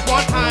that he must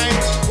one time.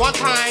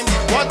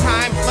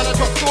 Man, I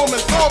drop storm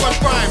and throw and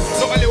crime.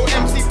 Not a little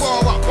MC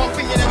grow up, one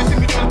thing you never see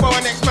me do is bow a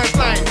next man's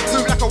line.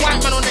 Move like a white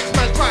man on next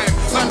man's crime.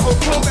 Man,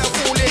 hope home better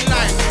fall in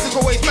line. If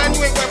a waste man,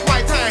 you ain't waste my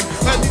time.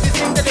 Man, you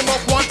think that he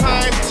must one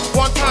time.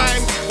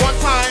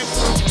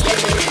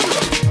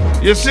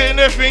 You're sitting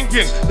there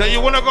thinking that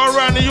you wanna go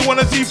around and you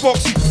wanna see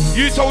Foxie.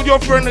 You told your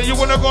friend that you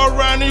wanna go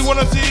around and you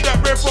wanna see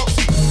that red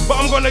Foxie. But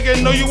I'm gone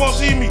again, no you won't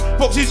see me.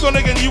 Foxie's gone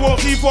again, you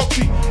won't see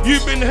Foxie.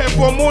 You've been here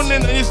for a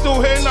morning and you're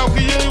still here now, cause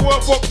you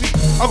weren't Foxie.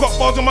 I got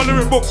bars in my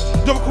lyric book,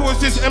 job course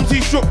this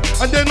MC shook.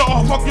 And they're not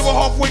a fuck, you're a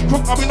halfway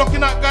crook. I'll be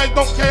knocking out guys,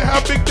 don't care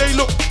how big they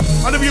look.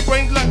 And if your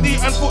brains like D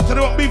and foot, so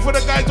they want beef for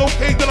the guys,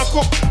 okay, then I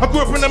cook. I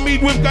grew up in the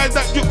mead with guys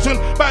like Jukson,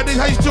 bad this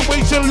high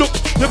situation look.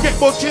 You get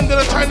more chin than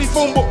a Chinese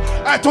phone book.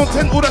 I don't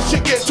tend all that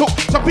shit get took.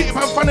 So Peter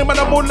Pan funny man,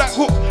 I'm more like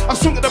Hook. I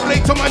swing at the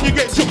blade, to man, you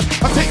get shook.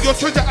 I take your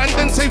treasure and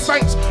then say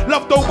thanks.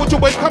 Love though, but your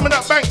boy coming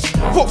at banks.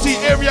 Foxie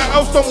area,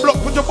 Elston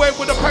block. Put your boy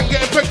with a pan,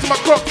 getting pegged to my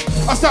crop.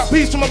 I start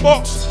piece to my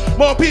box.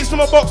 More piece to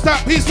my box,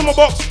 that piece to my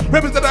box.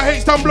 Rebels that I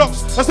hate stand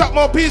blocks. I start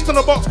more piece to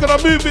the box.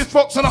 Gonna move this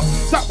fox and I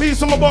start piece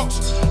to my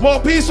box. More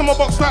piece to my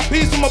box, that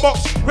piece to my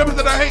box. Rebels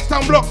that I hate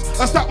stand blocks.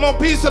 I start more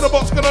piece to the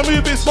box. Gonna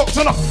move this box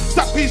and I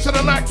start piece to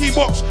the Nike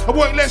box. I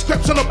won't let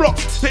scraps on the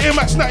blocks. The Air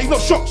Max 90,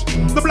 not shocks.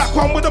 The black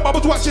one with the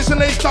bubbles, watch this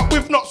and they stuck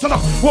with knots. And I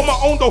want my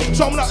own though,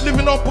 so I'm not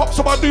living on pop.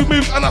 So I do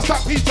moves and I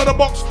start piece to the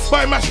box.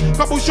 Buy mash,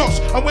 couple shots,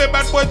 and we're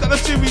bad boys that the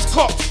series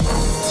cops.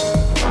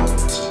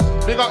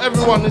 Big up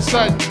everyone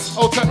inside.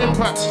 Old Tap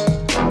Impact,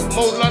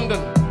 Mode London,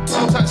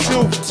 Old Tap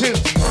Silver,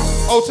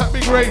 Tintz, Old Tap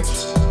Big Rage.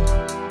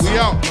 We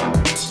out.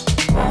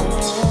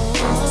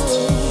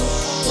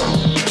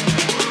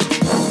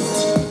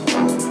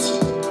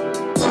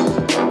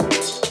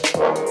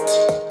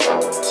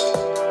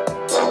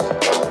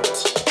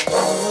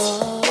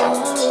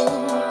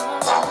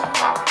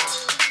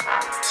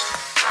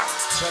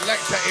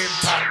 Selecta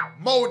Impact,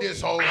 Mode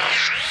is home.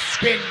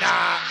 Spin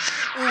that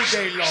all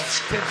day long.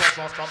 10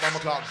 past 1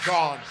 o'clock,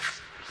 gone.